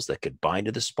molecules that could bind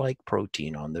to the spike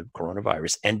protein on the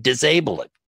coronavirus and disable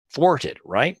it, thwart it,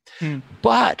 right?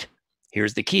 But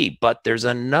here's the key, but there's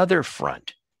another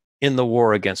front in the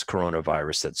war against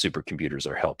coronavirus that supercomputers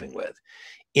are helping with.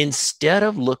 Instead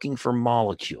of looking for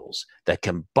molecules that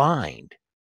can bind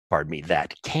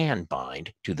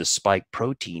to the spike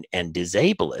protein and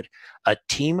disable it, a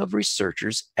team of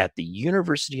researchers at the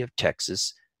University of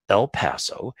Texas, El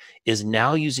Paso, is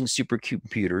now using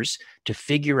supercomputers to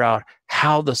figure out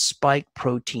how the spike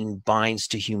protein binds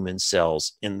to human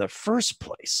cells in the first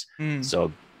place.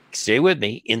 So stay with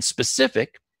me. In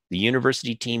specific, the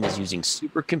university team is using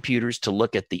supercomputers to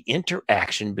look at the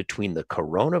interaction between the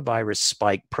coronavirus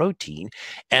spike protein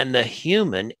and the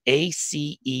human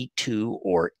ACE2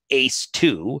 or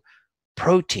ACE2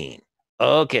 protein.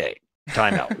 Okay,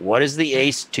 time out. What is the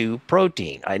ACE2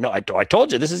 protein? I know, I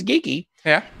told you this is geeky.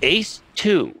 Yeah.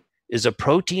 ACE2 is a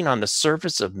protein on the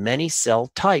surface of many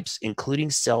cell types, including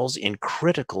cells in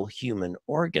critical human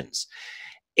organs.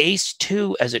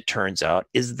 ACE2, as it turns out,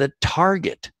 is the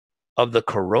target of the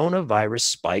coronavirus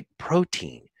spike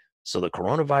protein. So the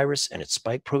coronavirus and its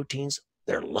spike proteins,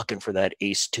 they're looking for that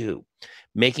ACE2,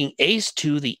 making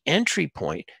ACE2 the entry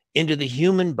point into the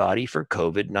human body for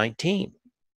COVID-19.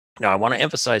 Now, I want to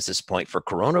emphasize this point. For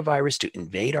coronavirus to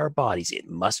invade our bodies, it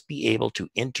must be able to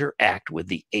interact with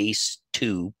the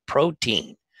ACE2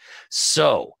 protein.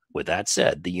 So, with that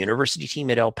said, the university team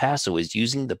at El Paso is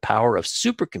using the power of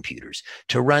supercomputers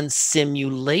to run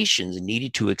simulations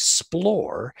needed to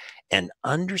explore and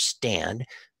understand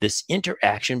this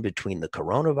interaction between the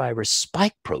coronavirus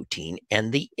spike protein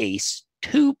and the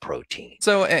ACE2 protein.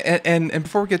 So, and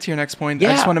before we get to your next point, I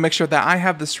just want to make sure that I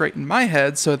have this straight in my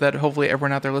head so that hopefully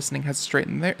everyone out there listening has it straight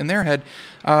in their head.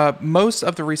 Most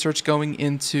of the research going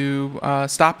into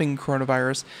stopping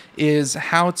coronavirus is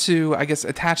how to, I guess,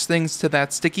 attach things to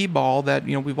that sticky ball that,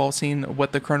 we've all seen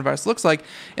what the coronavirus looks like,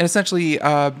 and essentially,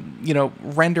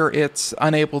 render it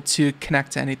unable to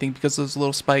connect to anything because those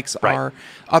little spikes are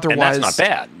otherwise. And that's not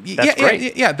bad. That's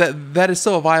great. Yeah, that is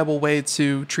still a viable way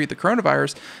to treat the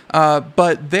coronavirus.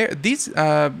 But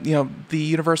the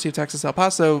University of Texas El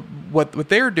Paso, what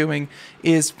they're doing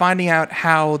is finding out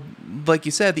how, like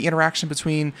you said, the interaction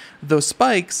between those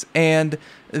spikes and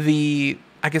the,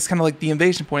 I guess, kind of like the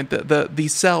invasion point, the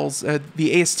cells, the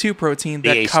ACE2 protein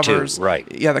that covers,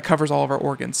 that covers all of our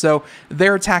organs. So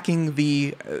they're attacking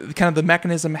the kind of the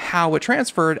mechanism how it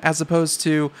transferred, as opposed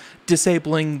to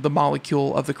disabling the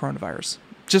molecule of the coronavirus.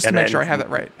 Just to make sure I have that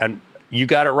right. And you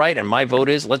got it right, and my vote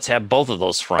is let's have both of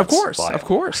those fronts. Of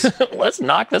course. Let's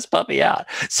knock this puppy out.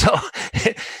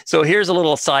 So here's a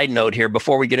little side note here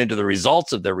before we get into the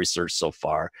results of their research so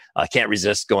far. I can't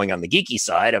resist going on the geeky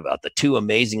side about the two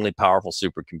amazingly powerful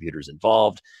supercomputers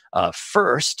involved.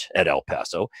 First, at El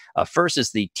Paso, first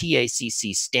is the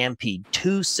TACC Stampede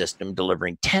 2 system,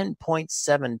 delivering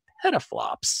 10.7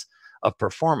 petaflops of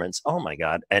performance. Oh my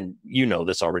God. And you know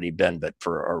this already, Ben, but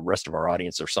for our rest of our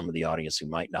audience or some of the audience who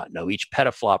might not know, each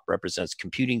petaflop represents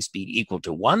computing speed equal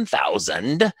to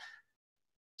 1,000,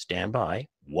 stand by,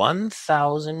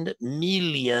 1,000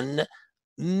 million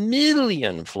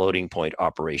floating point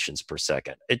operations per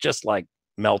second. It just like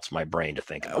melts my brain to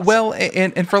think about. Well,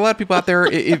 and for a lot of people out there,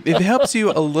 it helps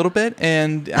you a little bit,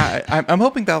 and I'm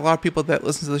hoping that a lot of people that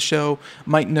listen to the show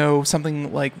might know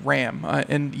something like RAM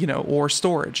or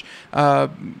storage.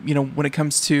 When it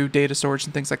comes to data storage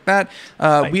and things like that,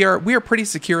 we are pretty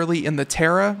securely in the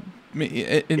tera.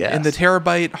 In the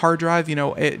terabyte hard drive,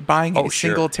 buying a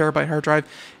single terabyte hard drive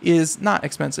is not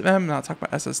expensive. I'm not talking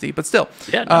about SSD, but still,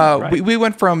 we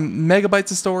went from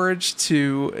megabytes of storage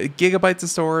to gigabytes of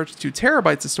storage to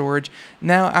terabytes of storage.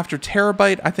 Now, after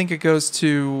terabyte, I think it goes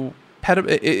to peta.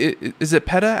 Is it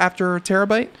peta after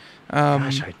terabyte?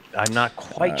 Gosh, I'm not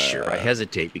quite sure. I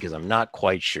hesitate because I'm not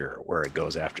quite sure where it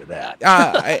goes after that.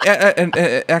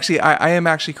 Actually, I am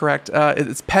actually correct.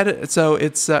 It's peta, so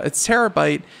it's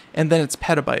terabyte, and then it's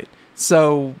petabyte.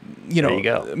 So, There you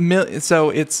go. So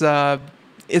it's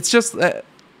just,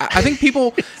 I think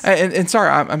people, and sorry,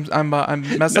 I'm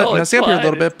messing up here a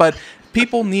little bit, but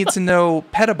people need to know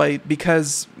petabyte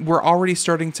because we're already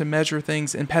starting to measure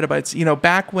things in petabytes.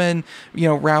 Back when,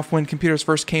 Ralph, when computers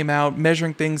first came out,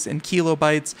 measuring things in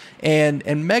kilobytes and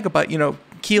megabyte,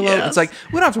 kilo. Yes. It's like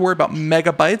we don't have to worry about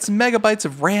megabytes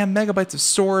of RAM, megabytes of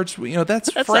storage.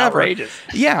 That's forever. Outrageous.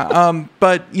 Yeah.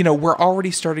 But we're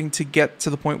already starting to get to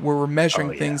the point where we're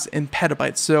measuring things in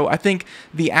petabytes. So I think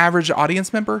the average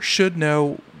audience member should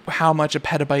know how much a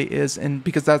petabyte is, and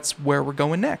because that's where we're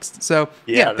going next. So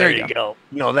yeah, there you go.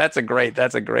 No, that's a great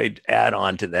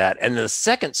add-on to that. And the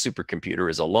second supercomputer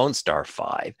is a Lone Star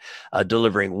 5,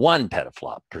 delivering 1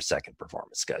 petaflop per second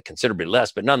performance, considerably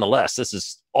less, but nonetheless, this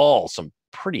is all some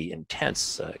pretty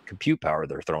intense compute power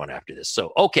they're throwing after this.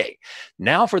 So, okay,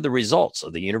 now for the results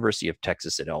of the University of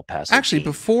Texas at El Paso. Actually,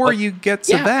 before you get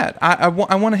to that, I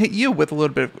want to hit you with a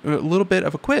little bit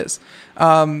of a quiz.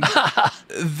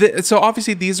 So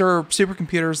obviously these are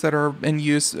supercomputers that are in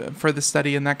use for the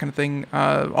study and that kind of thing,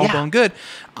 all well and good.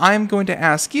 I'm going to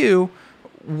ask you,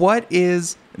 what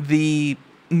is the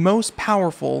most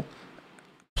powerful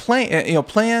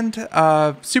planned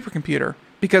supercomputer?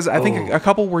 Because I think a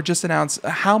couple were just announced.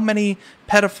 How many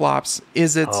petaflops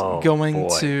is it going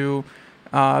to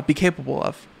be capable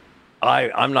of?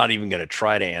 I'm not even going to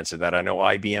try to answer that. I know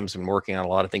IBM's been working on a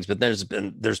lot of things, but there's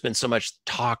been so much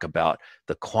talk about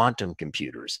the quantum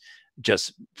computers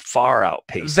just far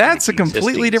outpacing. That's a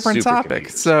completely different topic.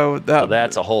 So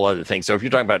that's a whole other thing. So if you're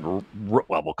talking about,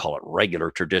 well, we'll call it regular,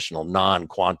 traditional,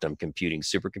 non-quantum computing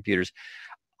supercomputers,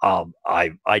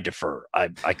 I defer.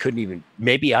 I couldn't even.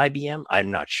 Maybe IBM.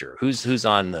 I'm not sure. Who's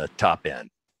on the top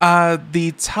end?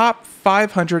 The top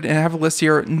 500, and I have a list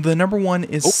here. The number one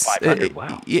is 500.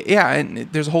 Wow. Yeah,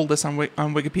 and there's a whole list on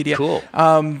Wikipedia. Cool.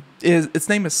 Its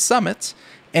name is Summit,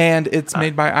 and it's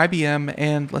made by IBM.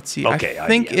 And let's see. Okay, I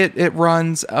think it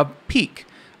runs a peak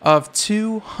of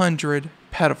 200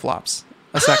 petaflops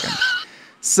a second.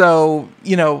 So,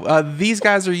 these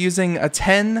guys are using a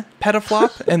 10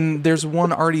 petaflop, and there's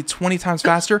one already 20 times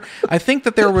faster. I think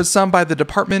that there was some by the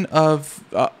Department of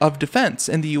Defense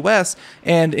in the U.S.,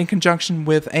 and in conjunction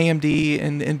with AMD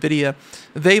and NVIDIA,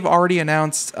 they've already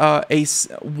announced a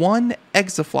 1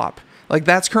 exaflop. Like,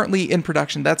 that's currently in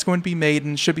production. That's going to be made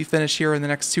and should be finished here in the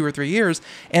next 2 or 3 years.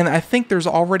 And I think there's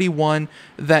already one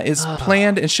that is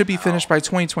planned and should be finished by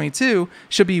 2022,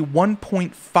 should be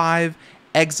 1.5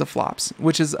 exaflops,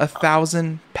 which is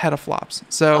 1,000 petaflops.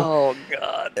 So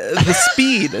the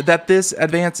speed that this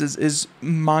advances is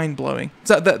mind-blowing.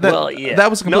 So that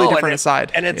was a completely different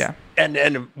aside.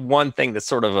 And one thing that's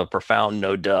sort of a profound,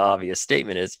 no duh obvious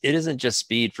statement is it isn't just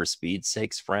speed for speed's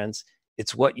sakes, friends.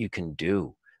 It's what you can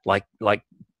do. Like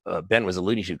Ben was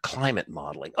alluding to, climate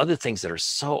modeling, other things that are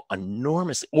so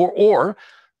enormously, or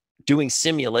doing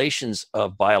simulations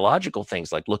of biological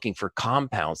things, like looking for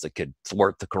compounds that could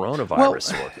thwart the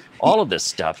coronavirus, or all of this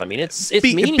stuff. I mean, it's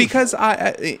meaningful. Because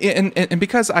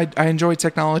I enjoy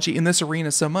technology in this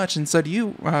arena so much, and so do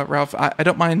you, Ralph. I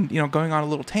don't mind going on a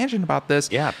little tangent about this.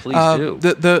 Yeah, please do.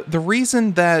 The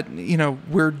reason that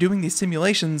we're doing these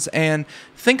simulations, and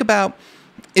think about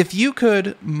if you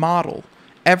could model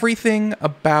everything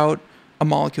about a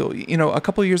molecule. A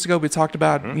couple of years ago, we talked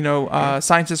about,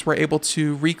 scientists were able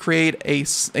to recreate a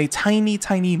tiny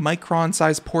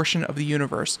micron-sized portion of the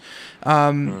universe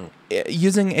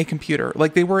using a computer.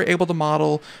 Like, they were able to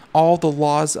model all the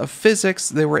laws of physics.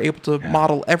 They were able to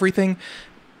model everything.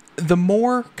 The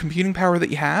more computing power that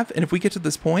you have, and if we get to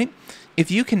this point, if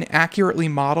you can accurately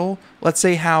model, let's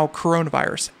say, how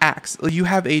coronavirus acts, you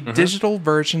have a digital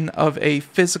version of a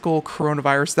physical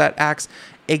coronavirus that acts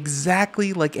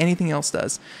exactly like anything else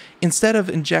does. Instead of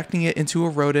injecting it into a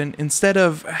rodent, instead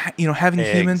of having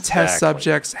human test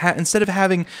subjects, instead of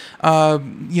having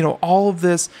all of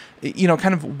this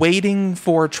kind of waiting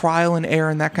for trial and error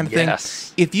and that kind of thing,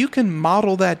 if you can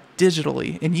model that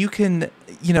digitally and you can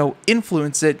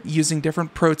influence it using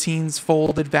different proteins,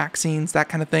 folded vaccines, that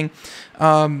kind of thing,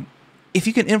 if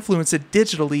you can influence it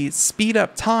digitally, speed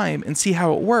up time and see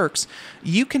how it works,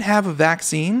 you can have a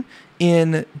vaccine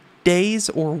in days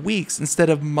or weeks instead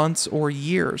of months or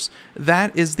years.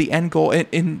 That is the end goal.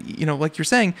 And like you're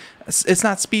saying, it's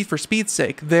not speed for speed's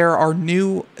sake. There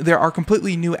are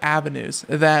completely new avenues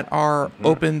that are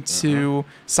open to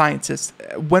scientists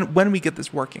when we get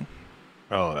this working.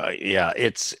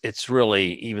 It's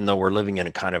really, even though we're living in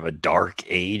a kind of a dark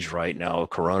age right now,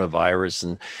 coronavirus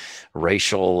and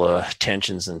racial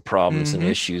tensions and problems and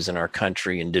issues in our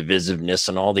country and divisiveness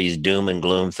and all these doom and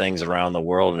gloom things around the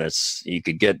world, and you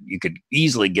could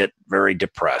easily get very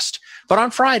depressed. But on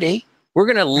Friday, We're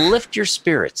going to lift your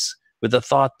spirits with the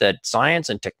thought that science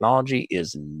and technology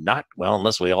is not, well,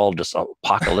 unless we all just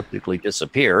apocalyptically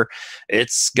disappear,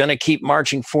 it's going to keep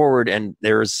marching forward. And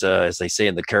there's, as they say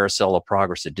in the carousel of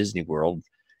progress at Disney World,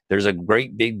 there's a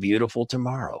great, big, beautiful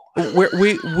tomorrow.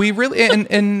 We really,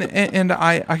 and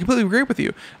I completely agree with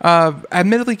you.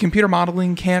 Admittedly, computer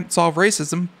modeling can't solve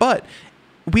racism, but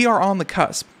we are on the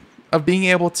cusp of being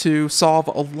able to solve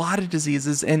a lot of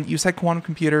diseases. And you said quantum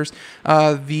computers,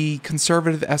 the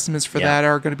conservative estimates for that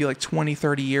are going to be like 20,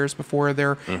 30 years before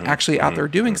they're actually out there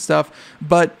doing stuff.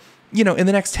 But, you know, in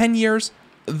the next 10 years,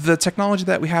 the technology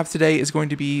that we have today is going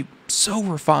to be so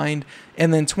refined.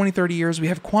 And then 20, 30 years, we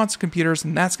have quantum computers,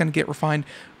 and that's going to get refined.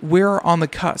 We're on the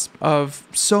cusp of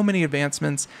so many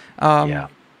advancements.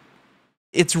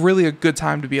 It's really a good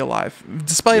time to be alive,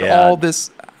 despite all this,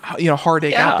 you know,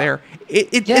 heartache out there.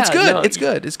 It's good. No, it's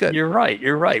good. You're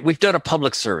right. We've done a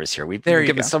public service here. We've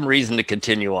given some reason to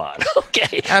continue on.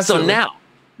 Okay. Absolutely. So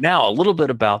now a little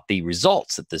bit about the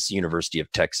results that this University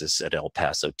of Texas at El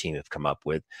Paso team have come up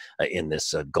with in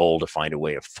this goal to find a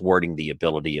way of thwarting the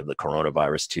ability of the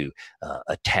coronavirus to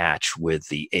attach with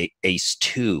the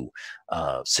ACE2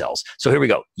 cells. So here we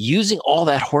go. Using all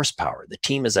that horsepower, the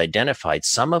team has identified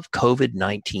some of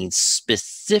COVID-19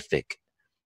 specific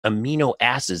amino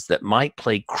acids that might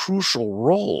play crucial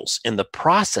roles in the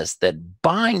process that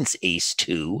binds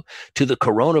ACE2 to the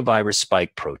coronavirus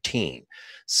spike protein.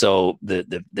 So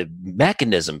the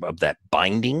mechanism of that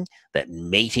binding, that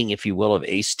mating, if you will, of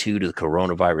ACE2 to the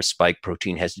coronavirus spike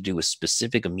protein has to do with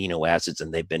specific amino acids,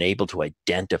 and they've been able to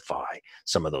identify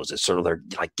some of those. It's sort of they're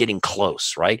like getting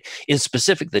close, right? In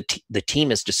specific, the team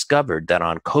has discovered that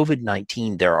on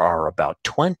COVID-19, there are about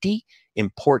 20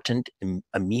 important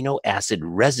amino acid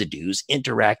residues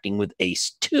interacting with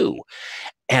ACE2.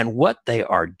 And what they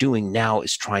are doing now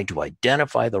is trying to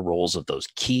identify the roles of those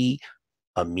key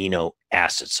amino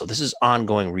acids. So this is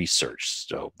ongoing research.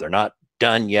 So they're not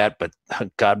done yet, but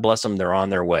God bless them, they're on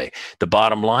their way. The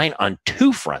bottom line on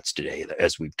two fronts today,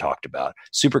 as we've talked about,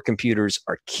 supercomputers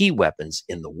are key weapons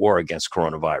in the war against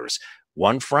coronavirus.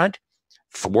 One front,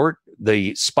 thwart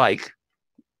the spike,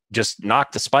 just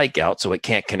knock the spike out so it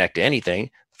can't connect to anything.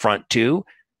 Front two,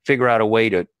 figure out a way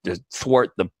to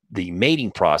thwart the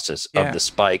mating process of the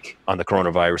spike on the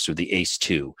coronavirus with the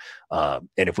ACE2. And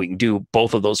if we can do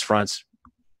both of those fronts,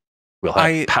 we'll have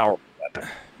a powerful weapon.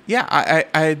 Yeah,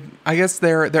 I guess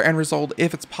their end result,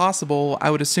 if it's possible, I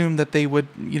would assume that they would,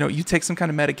 you know, you take some kind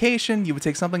of medication, you would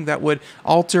take something that would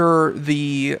alter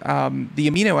the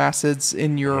amino acids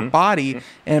in your body,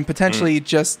 and potentially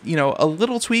just, you know, a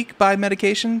little tweak by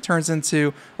medication turns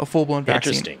into a full-blown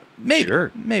vaccine. Interesting. Maybe,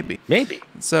 sure. maybe.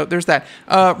 So there's that.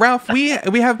 Ralph, we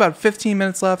have about 15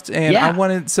 minutes left, and I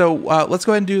wanted, so let's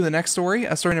go ahead and do the next story,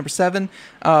 story number 7.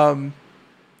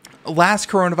 Last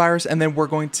coronavirus, and then we're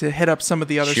going to hit up some of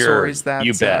the other stories that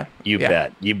you bet.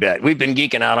 We've been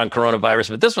geeking out on coronavirus,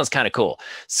 but this one's kind of cool.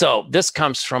 So this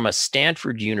comes from a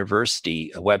Stanford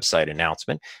University website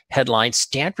announcement. Headline: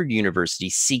 Stanford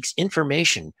University seeks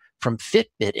information from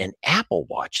Fitbit and Apple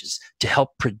Watches to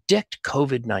help predict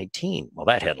COVID-19. Well,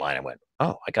 that headline, I went,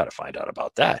 oh, I got to find out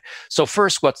about that. So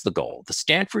first, what's the goal? The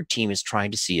Stanford team is trying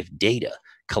to see if data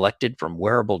collected from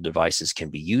wearable devices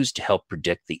can be used to help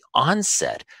predict the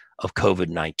onset of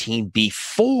COVID-19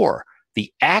 before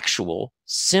the actual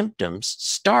symptoms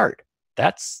start.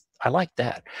 I like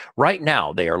that. Right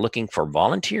now, they are looking for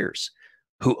volunteers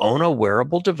who own a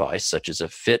wearable device, such as a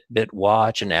Fitbit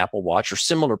watch, an Apple Watch, or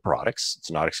similar products. It's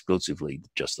not exclusively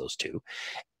just those two,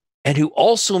 and who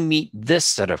also meet this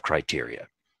set of criteria: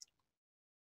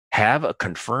 have a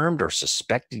confirmed or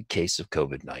suspected case of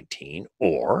COVID-19,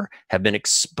 or have been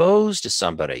exposed to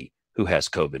somebody who has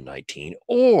COVID-19,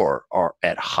 or are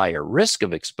at higher risk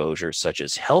of exposure, such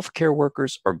as healthcare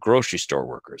workers or grocery store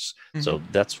workers. So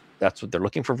that's what they're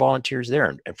looking for, volunteers there.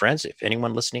 And friends, if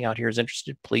anyone listening out here is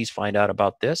interested, please find out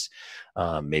about this.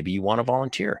 Maybe you want to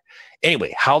volunteer.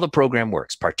 Anyway, how the program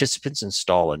works: participants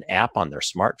install an app on their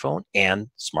smartphone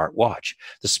and smartwatch.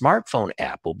 The smartphone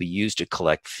app will be used to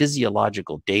collect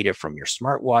physiological data from your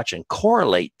smartwatch and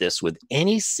correlate this with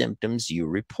any symptoms you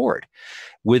report.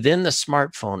 Within the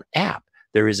smartphone app,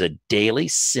 there is a daily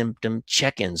symptom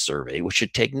check-in survey, which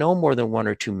should take no more than 1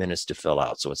 or 2 minutes to fill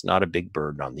out, so it's not a big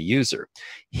burden on the user.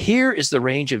 Here is the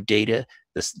range of data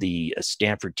the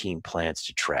Stanford team plans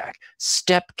to track: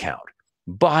 step count,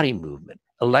 body movement,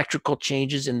 electrical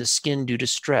changes in the skin due to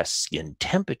stress, skin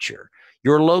temperature,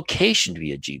 your location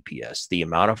via GPS, the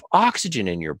amount of oxygen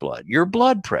in your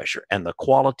blood pressure, and the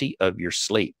quality of your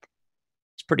sleep.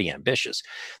 It's pretty ambitious.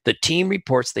 The team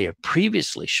reports they have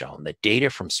previously shown that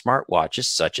data from smartwatches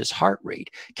such as heart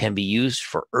rate can be used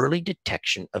for early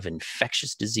detection of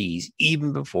infectious disease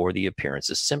even before the appearance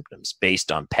of symptoms.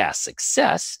 Based on past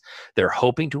success, they're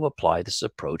hoping to apply this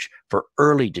approach for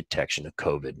early detection of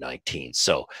COVID-19.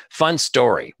 So, fun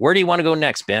story. Where do you want to go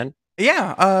next, Ben?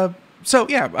 Yeah.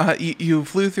 You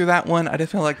flew through that one. I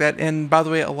definitely like that. And by the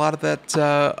way, a lot of that,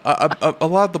 a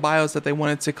lot of the bios that they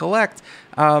wanted to collect,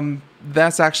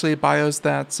 that's actually bios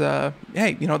that,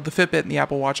 hey, the Fitbit and the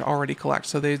Apple Watch already collect.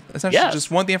 So they essentially just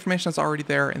want the information that's already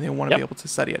there, and they want to be able to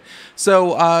study it.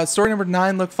 So story number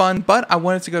 9 looked fun, but I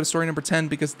wanted to go to story number 10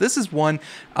 because this is one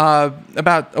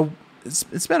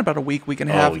it's been about a week and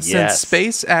a half since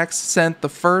SpaceX sent the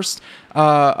first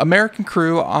American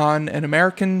crew on an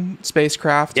American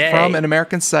spacecraft from an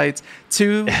American site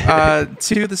to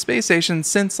the space station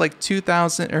since like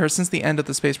 2000 or since the end of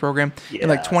the space program in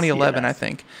like 2011, I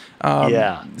think.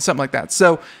 Something like that.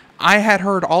 So I had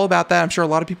heard all about that. I'm sure a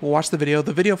lot of people watched the video.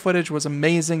 The video footage was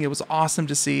amazing. It was awesome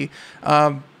to see.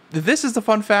 This is the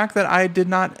fun fact that I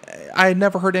had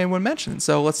never heard anyone mention.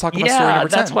 So let's talk about story number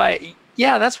 10.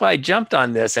 That's why I jumped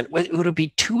on this. And would it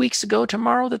be 2 weeks ago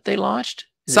tomorrow that they launched?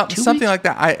 Something like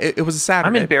that. It was a Saturday.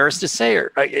 I'm embarrassed to say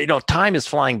it. Time is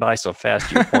flying by so fast,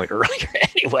 to your point earlier.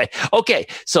 Anyway, okay.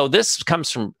 So this comes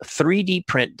from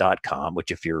 3dprint.com, which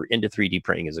if you're into 3D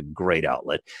printing is a great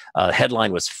outlet.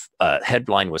 Headline was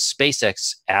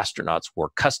SpaceX astronauts wore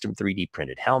custom 3D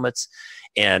printed helmets.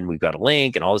 And we've got a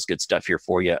link and all this good stuff here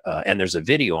for you. And there's a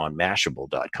video on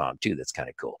Mashable.com too. That's kind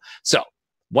of cool. So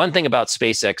one thing about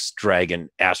SpaceX Dragon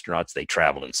astronauts, they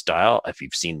travel in style. If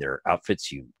you've seen their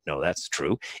outfits, you know that's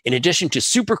true. In addition to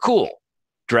super cool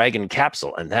Dragon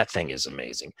capsule, and that thing is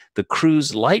amazing, the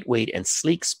crew's lightweight and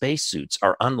sleek spacesuits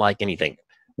are unlike anything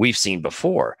we've seen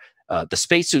before. The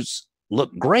spacesuits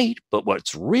look great, but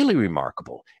what's really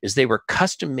remarkable is they were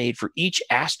custom made for each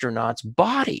astronaut's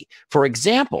body. For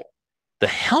example, the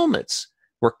helmets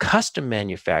were custom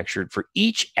manufactured for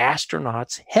each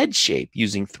astronaut's head shape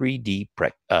using 3D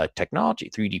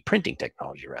printing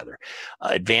technology, rather.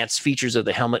 Advanced features of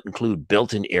the helmet include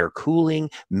built-in air cooling,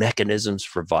 mechanisms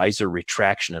for visor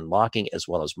retraction and locking, as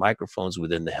well as microphones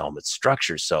within the helmet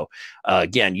structure. So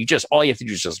again, all you have to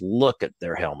do is just look at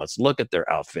their helmets, look at their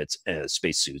outfits,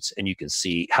 spacesuits, and you can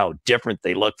see how different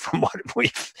they look from what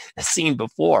we've seen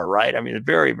before, right? I mean,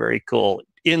 very, very cool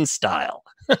in style.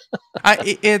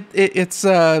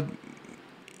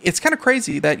 It's kind of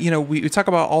crazy that we talk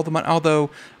about all the money, although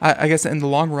I guess in the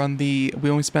long run we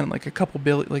only spent like a couple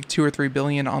billion, like 2 or 3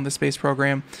 billion on the space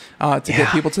program to get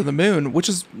people to the moon, which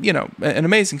is an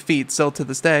amazing feat still to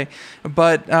this day.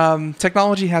 But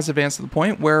technology has advanced to the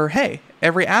point where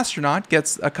every astronaut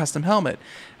gets a custom helmet.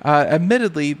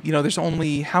 Admittedly, there's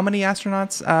only how many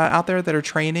astronauts out there that are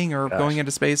training or going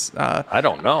into space? I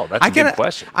don't know. That's a good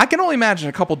question. I can only imagine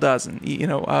a couple dozen.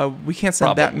 We can't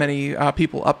send that many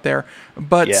people up there,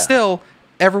 but still,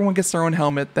 everyone gets their own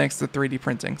helmet thanks to 3D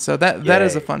printing. So that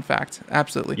is a fun fact.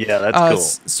 Absolutely. Yeah,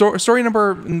 that's cool. Story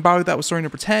number, and by the way, that was story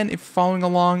number 10. If you're following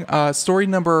along, story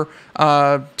number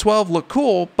 12 looked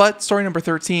cool, but story number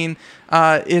 13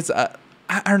 is I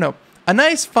don't know. A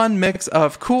nice, fun mix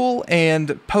of cool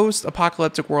and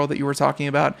post-apocalyptic world that you were talking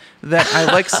about. That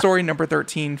I like story number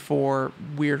 13 for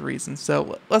weird reasons.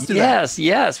 So let's do that.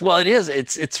 Yes. Well, it is.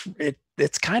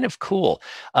 It's kind of cool.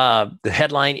 The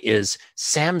headline is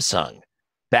Samsung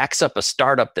backs up a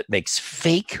startup that makes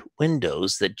fake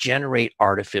windows that generate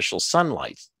artificial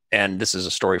sunlight. And this is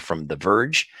a story from The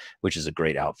Verge, which is a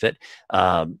great outfit.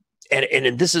 And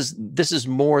this is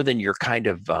more than your kind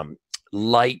of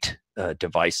light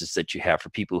devices that you have for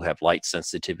people who have light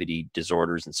sensitivity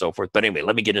disorders and so forth. But anyway,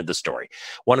 let me get into the story.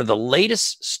 One of the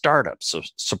latest startups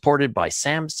supported by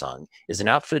Samsung is an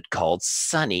outfit called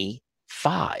Sunny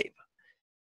 5.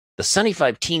 The Sunny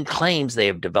 5 team claims they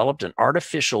have developed an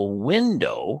artificial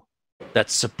window that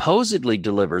supposedly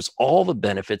delivers all the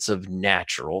benefits of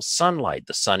natural sunlight.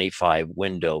 The Sunny 5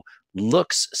 window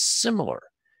looks similar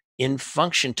in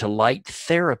function to light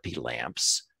therapy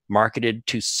lamps marketed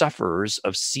to sufferers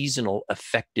of seasonal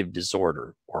affective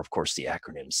disorder, or of course the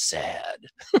acronym SAD.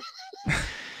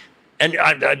 And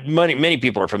many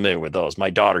people are familiar with those. My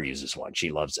daughter uses one. She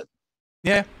loves it.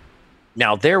 Yeah.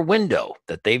 Now, their window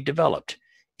that they've developed,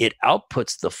 it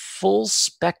outputs the full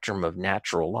spectrum of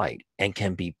natural light and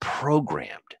can be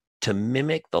programmed to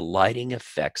mimic the lighting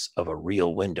effects of a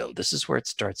real window. This is where it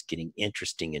starts getting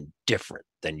interesting and different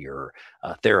than your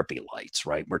therapy lights,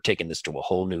 right? We're taking this to a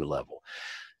whole new level.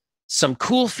 Some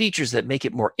cool features that make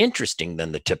it more interesting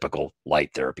than the typical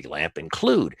light therapy lamp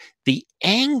include the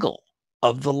angle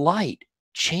of the light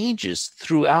changes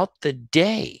throughout the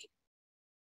day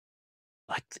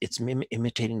like it's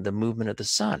imitating the movement of the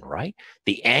sun, right?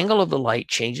 The angle of the light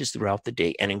changes throughout the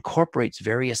day and incorporates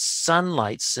various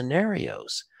sunlight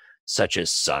scenarios, such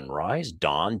as sunrise,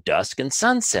 dawn, dusk, and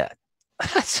sunset.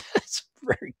 That's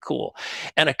very cool.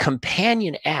 And a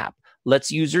companion app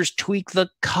lets users tweak the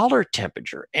color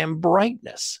temperature and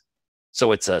brightness.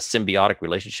 So it's a symbiotic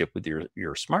relationship with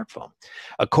your smartphone.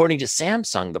 According to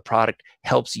Samsung, the product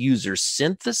helps users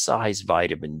synthesize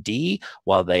vitamin D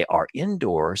while they are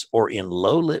indoors or in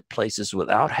low-lit places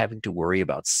without having to worry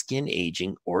about skin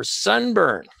aging or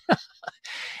sunburn.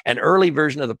 An early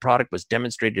version of the product was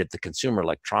demonstrated at the Consumer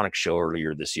Electronics Show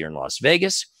earlier this year in Las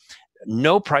Vegas.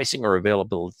 No pricing or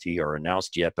availability are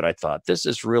announced yet, but I thought this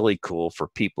is really cool for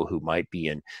people who might be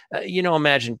in,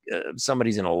 imagine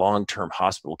somebody's in a long-term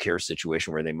hospital care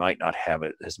situation where they might not have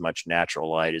as much natural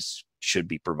light as should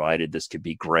be provided. This could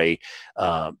be great.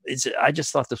 I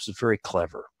just thought this was very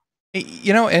clever.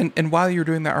 And while you're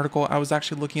doing that article, I was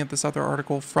actually looking at this other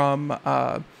article from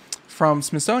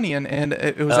Smithsonian, and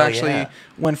it was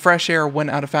when fresh air went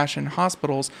out of fashion in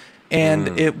hospitals,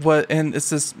 and it's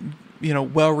this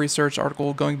well-researched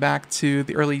article going back to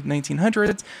the early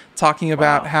 1900s, talking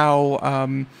about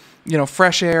how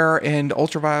fresh air and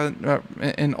ultraviolet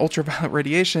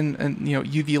radiation and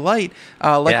UV light,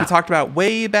 we talked about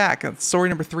way back, story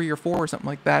number 3 or 4 or something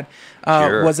like that,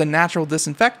 was a natural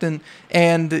disinfectant.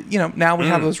 And now we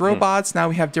have those robots. Now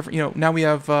we have different. Now we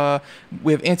have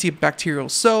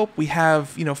antibacterial soap. We have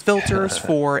filters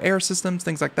for air systems,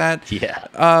 things like that.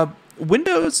 Yeah.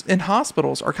 Windows in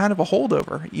hospitals are kind of a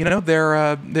holdover.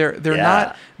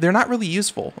 They're not really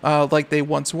useful like they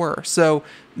once were. So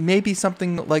maybe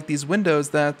something like these windows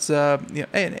that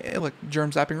like germ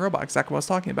zapping robot, exactly what I was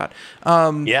talking about.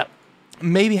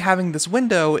 Maybe having this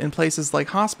window in places like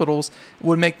hospitals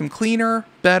would make them cleaner,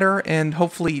 better, and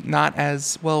hopefully not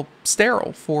as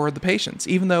sterile for the patients,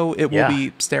 even though it will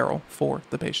be sterile for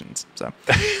the patients. So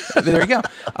there you go.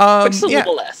 Just a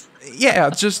little less. Yeah,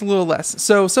 just a little less.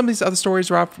 So some of these other stories,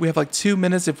 Rob, we have like 2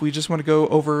 minutes if we just want to go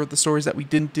over the stories that we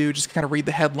didn't do, just kind of read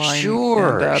the headline.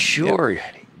 Sure.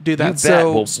 Do that.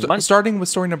 So starting with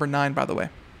story number 9, by the way.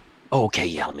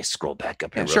 Okay, let me scroll back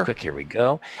up here real quick. Here we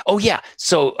go. Oh, yeah.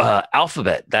 So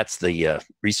Alphabet, that's the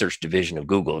research division of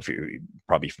Google, if you're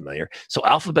probably familiar. So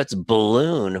Alphabet's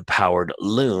balloon-powered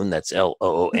Loon, that's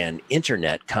Loon,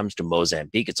 internet comes to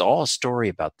Mozambique. It's all a story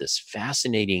about this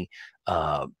fascinating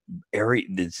area,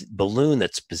 this balloon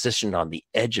that's positioned on the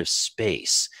edge of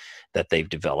space that they've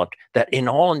developed, that in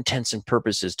all intents and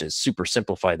purposes, to super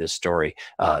simplify this story,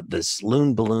 this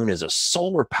Loon balloon is a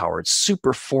solar-powered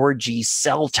super 4G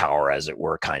cell tower, as it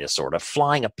were, kind of sort of,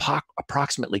 flying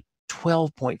approximately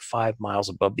 12.5 miles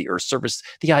above the Earth's surface.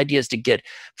 The idea is to get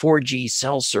 4G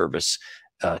cell service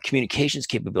communications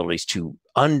capabilities to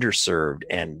underserved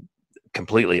and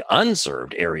completely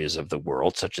unserved areas of the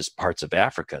world, such as parts of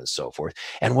Africa and so forth.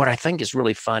 And what I think is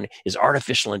really fun is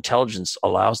artificial intelligence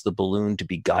allows the balloon to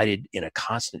be guided in a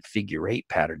constant figure 8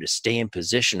 pattern to stay in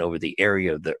position over the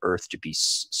area of the Earth to be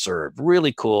served.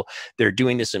 Really cool. They're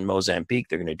doing this in Mozambique.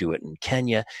 They're going to do it in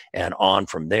Kenya and on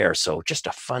from there. So just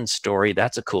a fun story.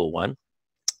 That's a cool one.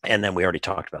 And then we already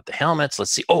talked about the helmets.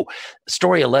 Let's see. Oh,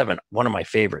 story 11, one of my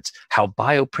favorites, how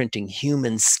bioprinting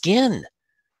human skin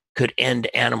could end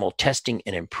animal testing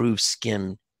and improve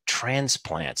skin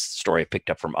transplants. Story I picked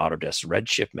up from Autodesk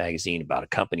Redshift magazine about a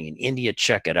company in India.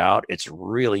 Check it out. It's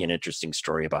really an interesting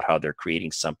story about how they're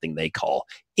creating something they call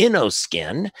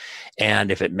InnoSkin.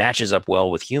 And if it matches up well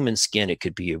with human skin, it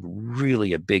could be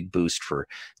really a big boost for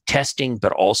testing,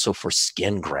 but also for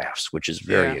skin grafts, which is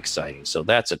very exciting. So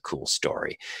that's a cool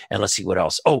story. And let's see what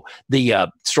else. Oh, the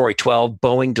story 12,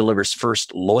 Boeing delivers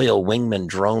first Loyal Wingman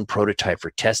drone prototype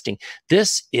for testing.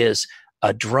 This is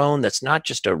a drone that's not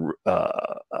just a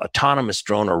autonomous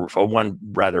drone or one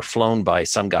rather flown by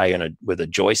some guy with a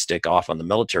joystick off on the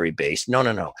military base.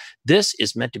 No. This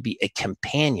is meant to be a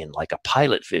companion, like a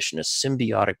pilot fish in a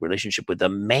symbiotic relationship with a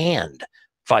manned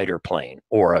fighter plane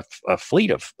or a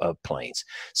fleet of planes.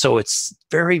 So it's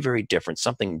very, very different.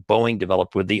 Something Boeing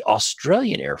developed with the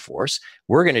Australian Air Force.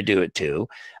 We're going to do it too.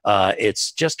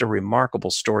 It's just a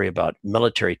remarkable story about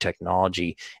military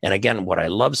technology. And again, what I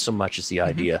love so much is the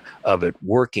idea of it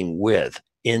working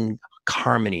in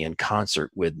harmony and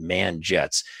concert with manned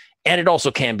jets. And it also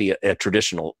can be a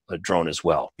traditional drone as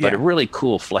well, but a really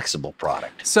cool, flexible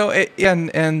product. So,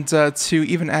 to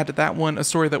even add to that one, a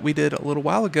story that we did a little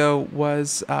while ago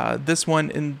was this one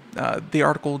in the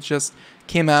article just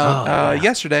came out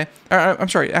yesterday. I'm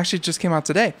sorry, actually just came out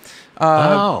today.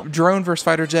 Drone versus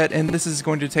fighter jet, and this is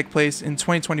going to take place in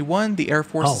 2021. The Air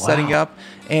Force is setting up,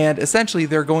 and essentially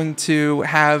they're going to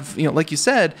have, like you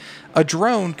said, a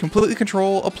drone completely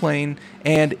control a plane,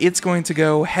 and it's going to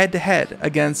go head to head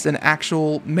against an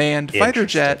actual manned fighter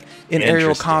jet in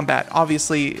aerial combat.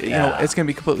 Obviously, it's going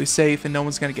to be completely safe and no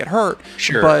one's going to get hurt.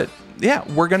 Sure. But yeah,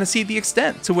 we're going to see the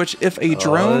extent to which if a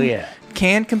drone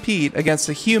can compete against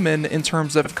a human in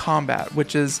terms of combat,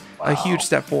 which is a huge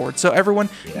step forward. So everyone,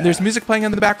 there's music playing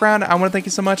in the background. I want to thank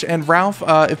you so much. And Ralph,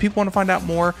 if people want to find out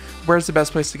more, where's the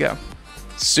best place to go?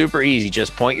 Super easy.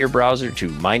 Just point your browser to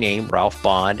my name, Ralph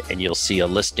Bond, and you'll see a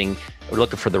listing. We're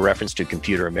looking for the reference to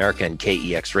Computer America and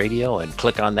KEX Radio, and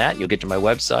click on that. You'll get to my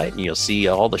website, and you'll see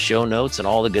all the show notes and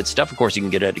all the good stuff. Of course, you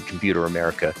can get it at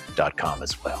computeramerica.com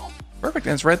as well. Perfect,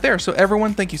 and it's right there. So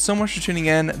everyone, thank you so much for tuning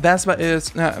in. That's about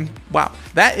it. Wow,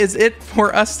 that is it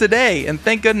for us today. And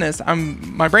thank goodness,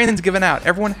 my brain's given out.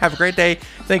 Everyone, have a great day.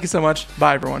 Thank you so much.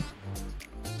 Bye, everyone.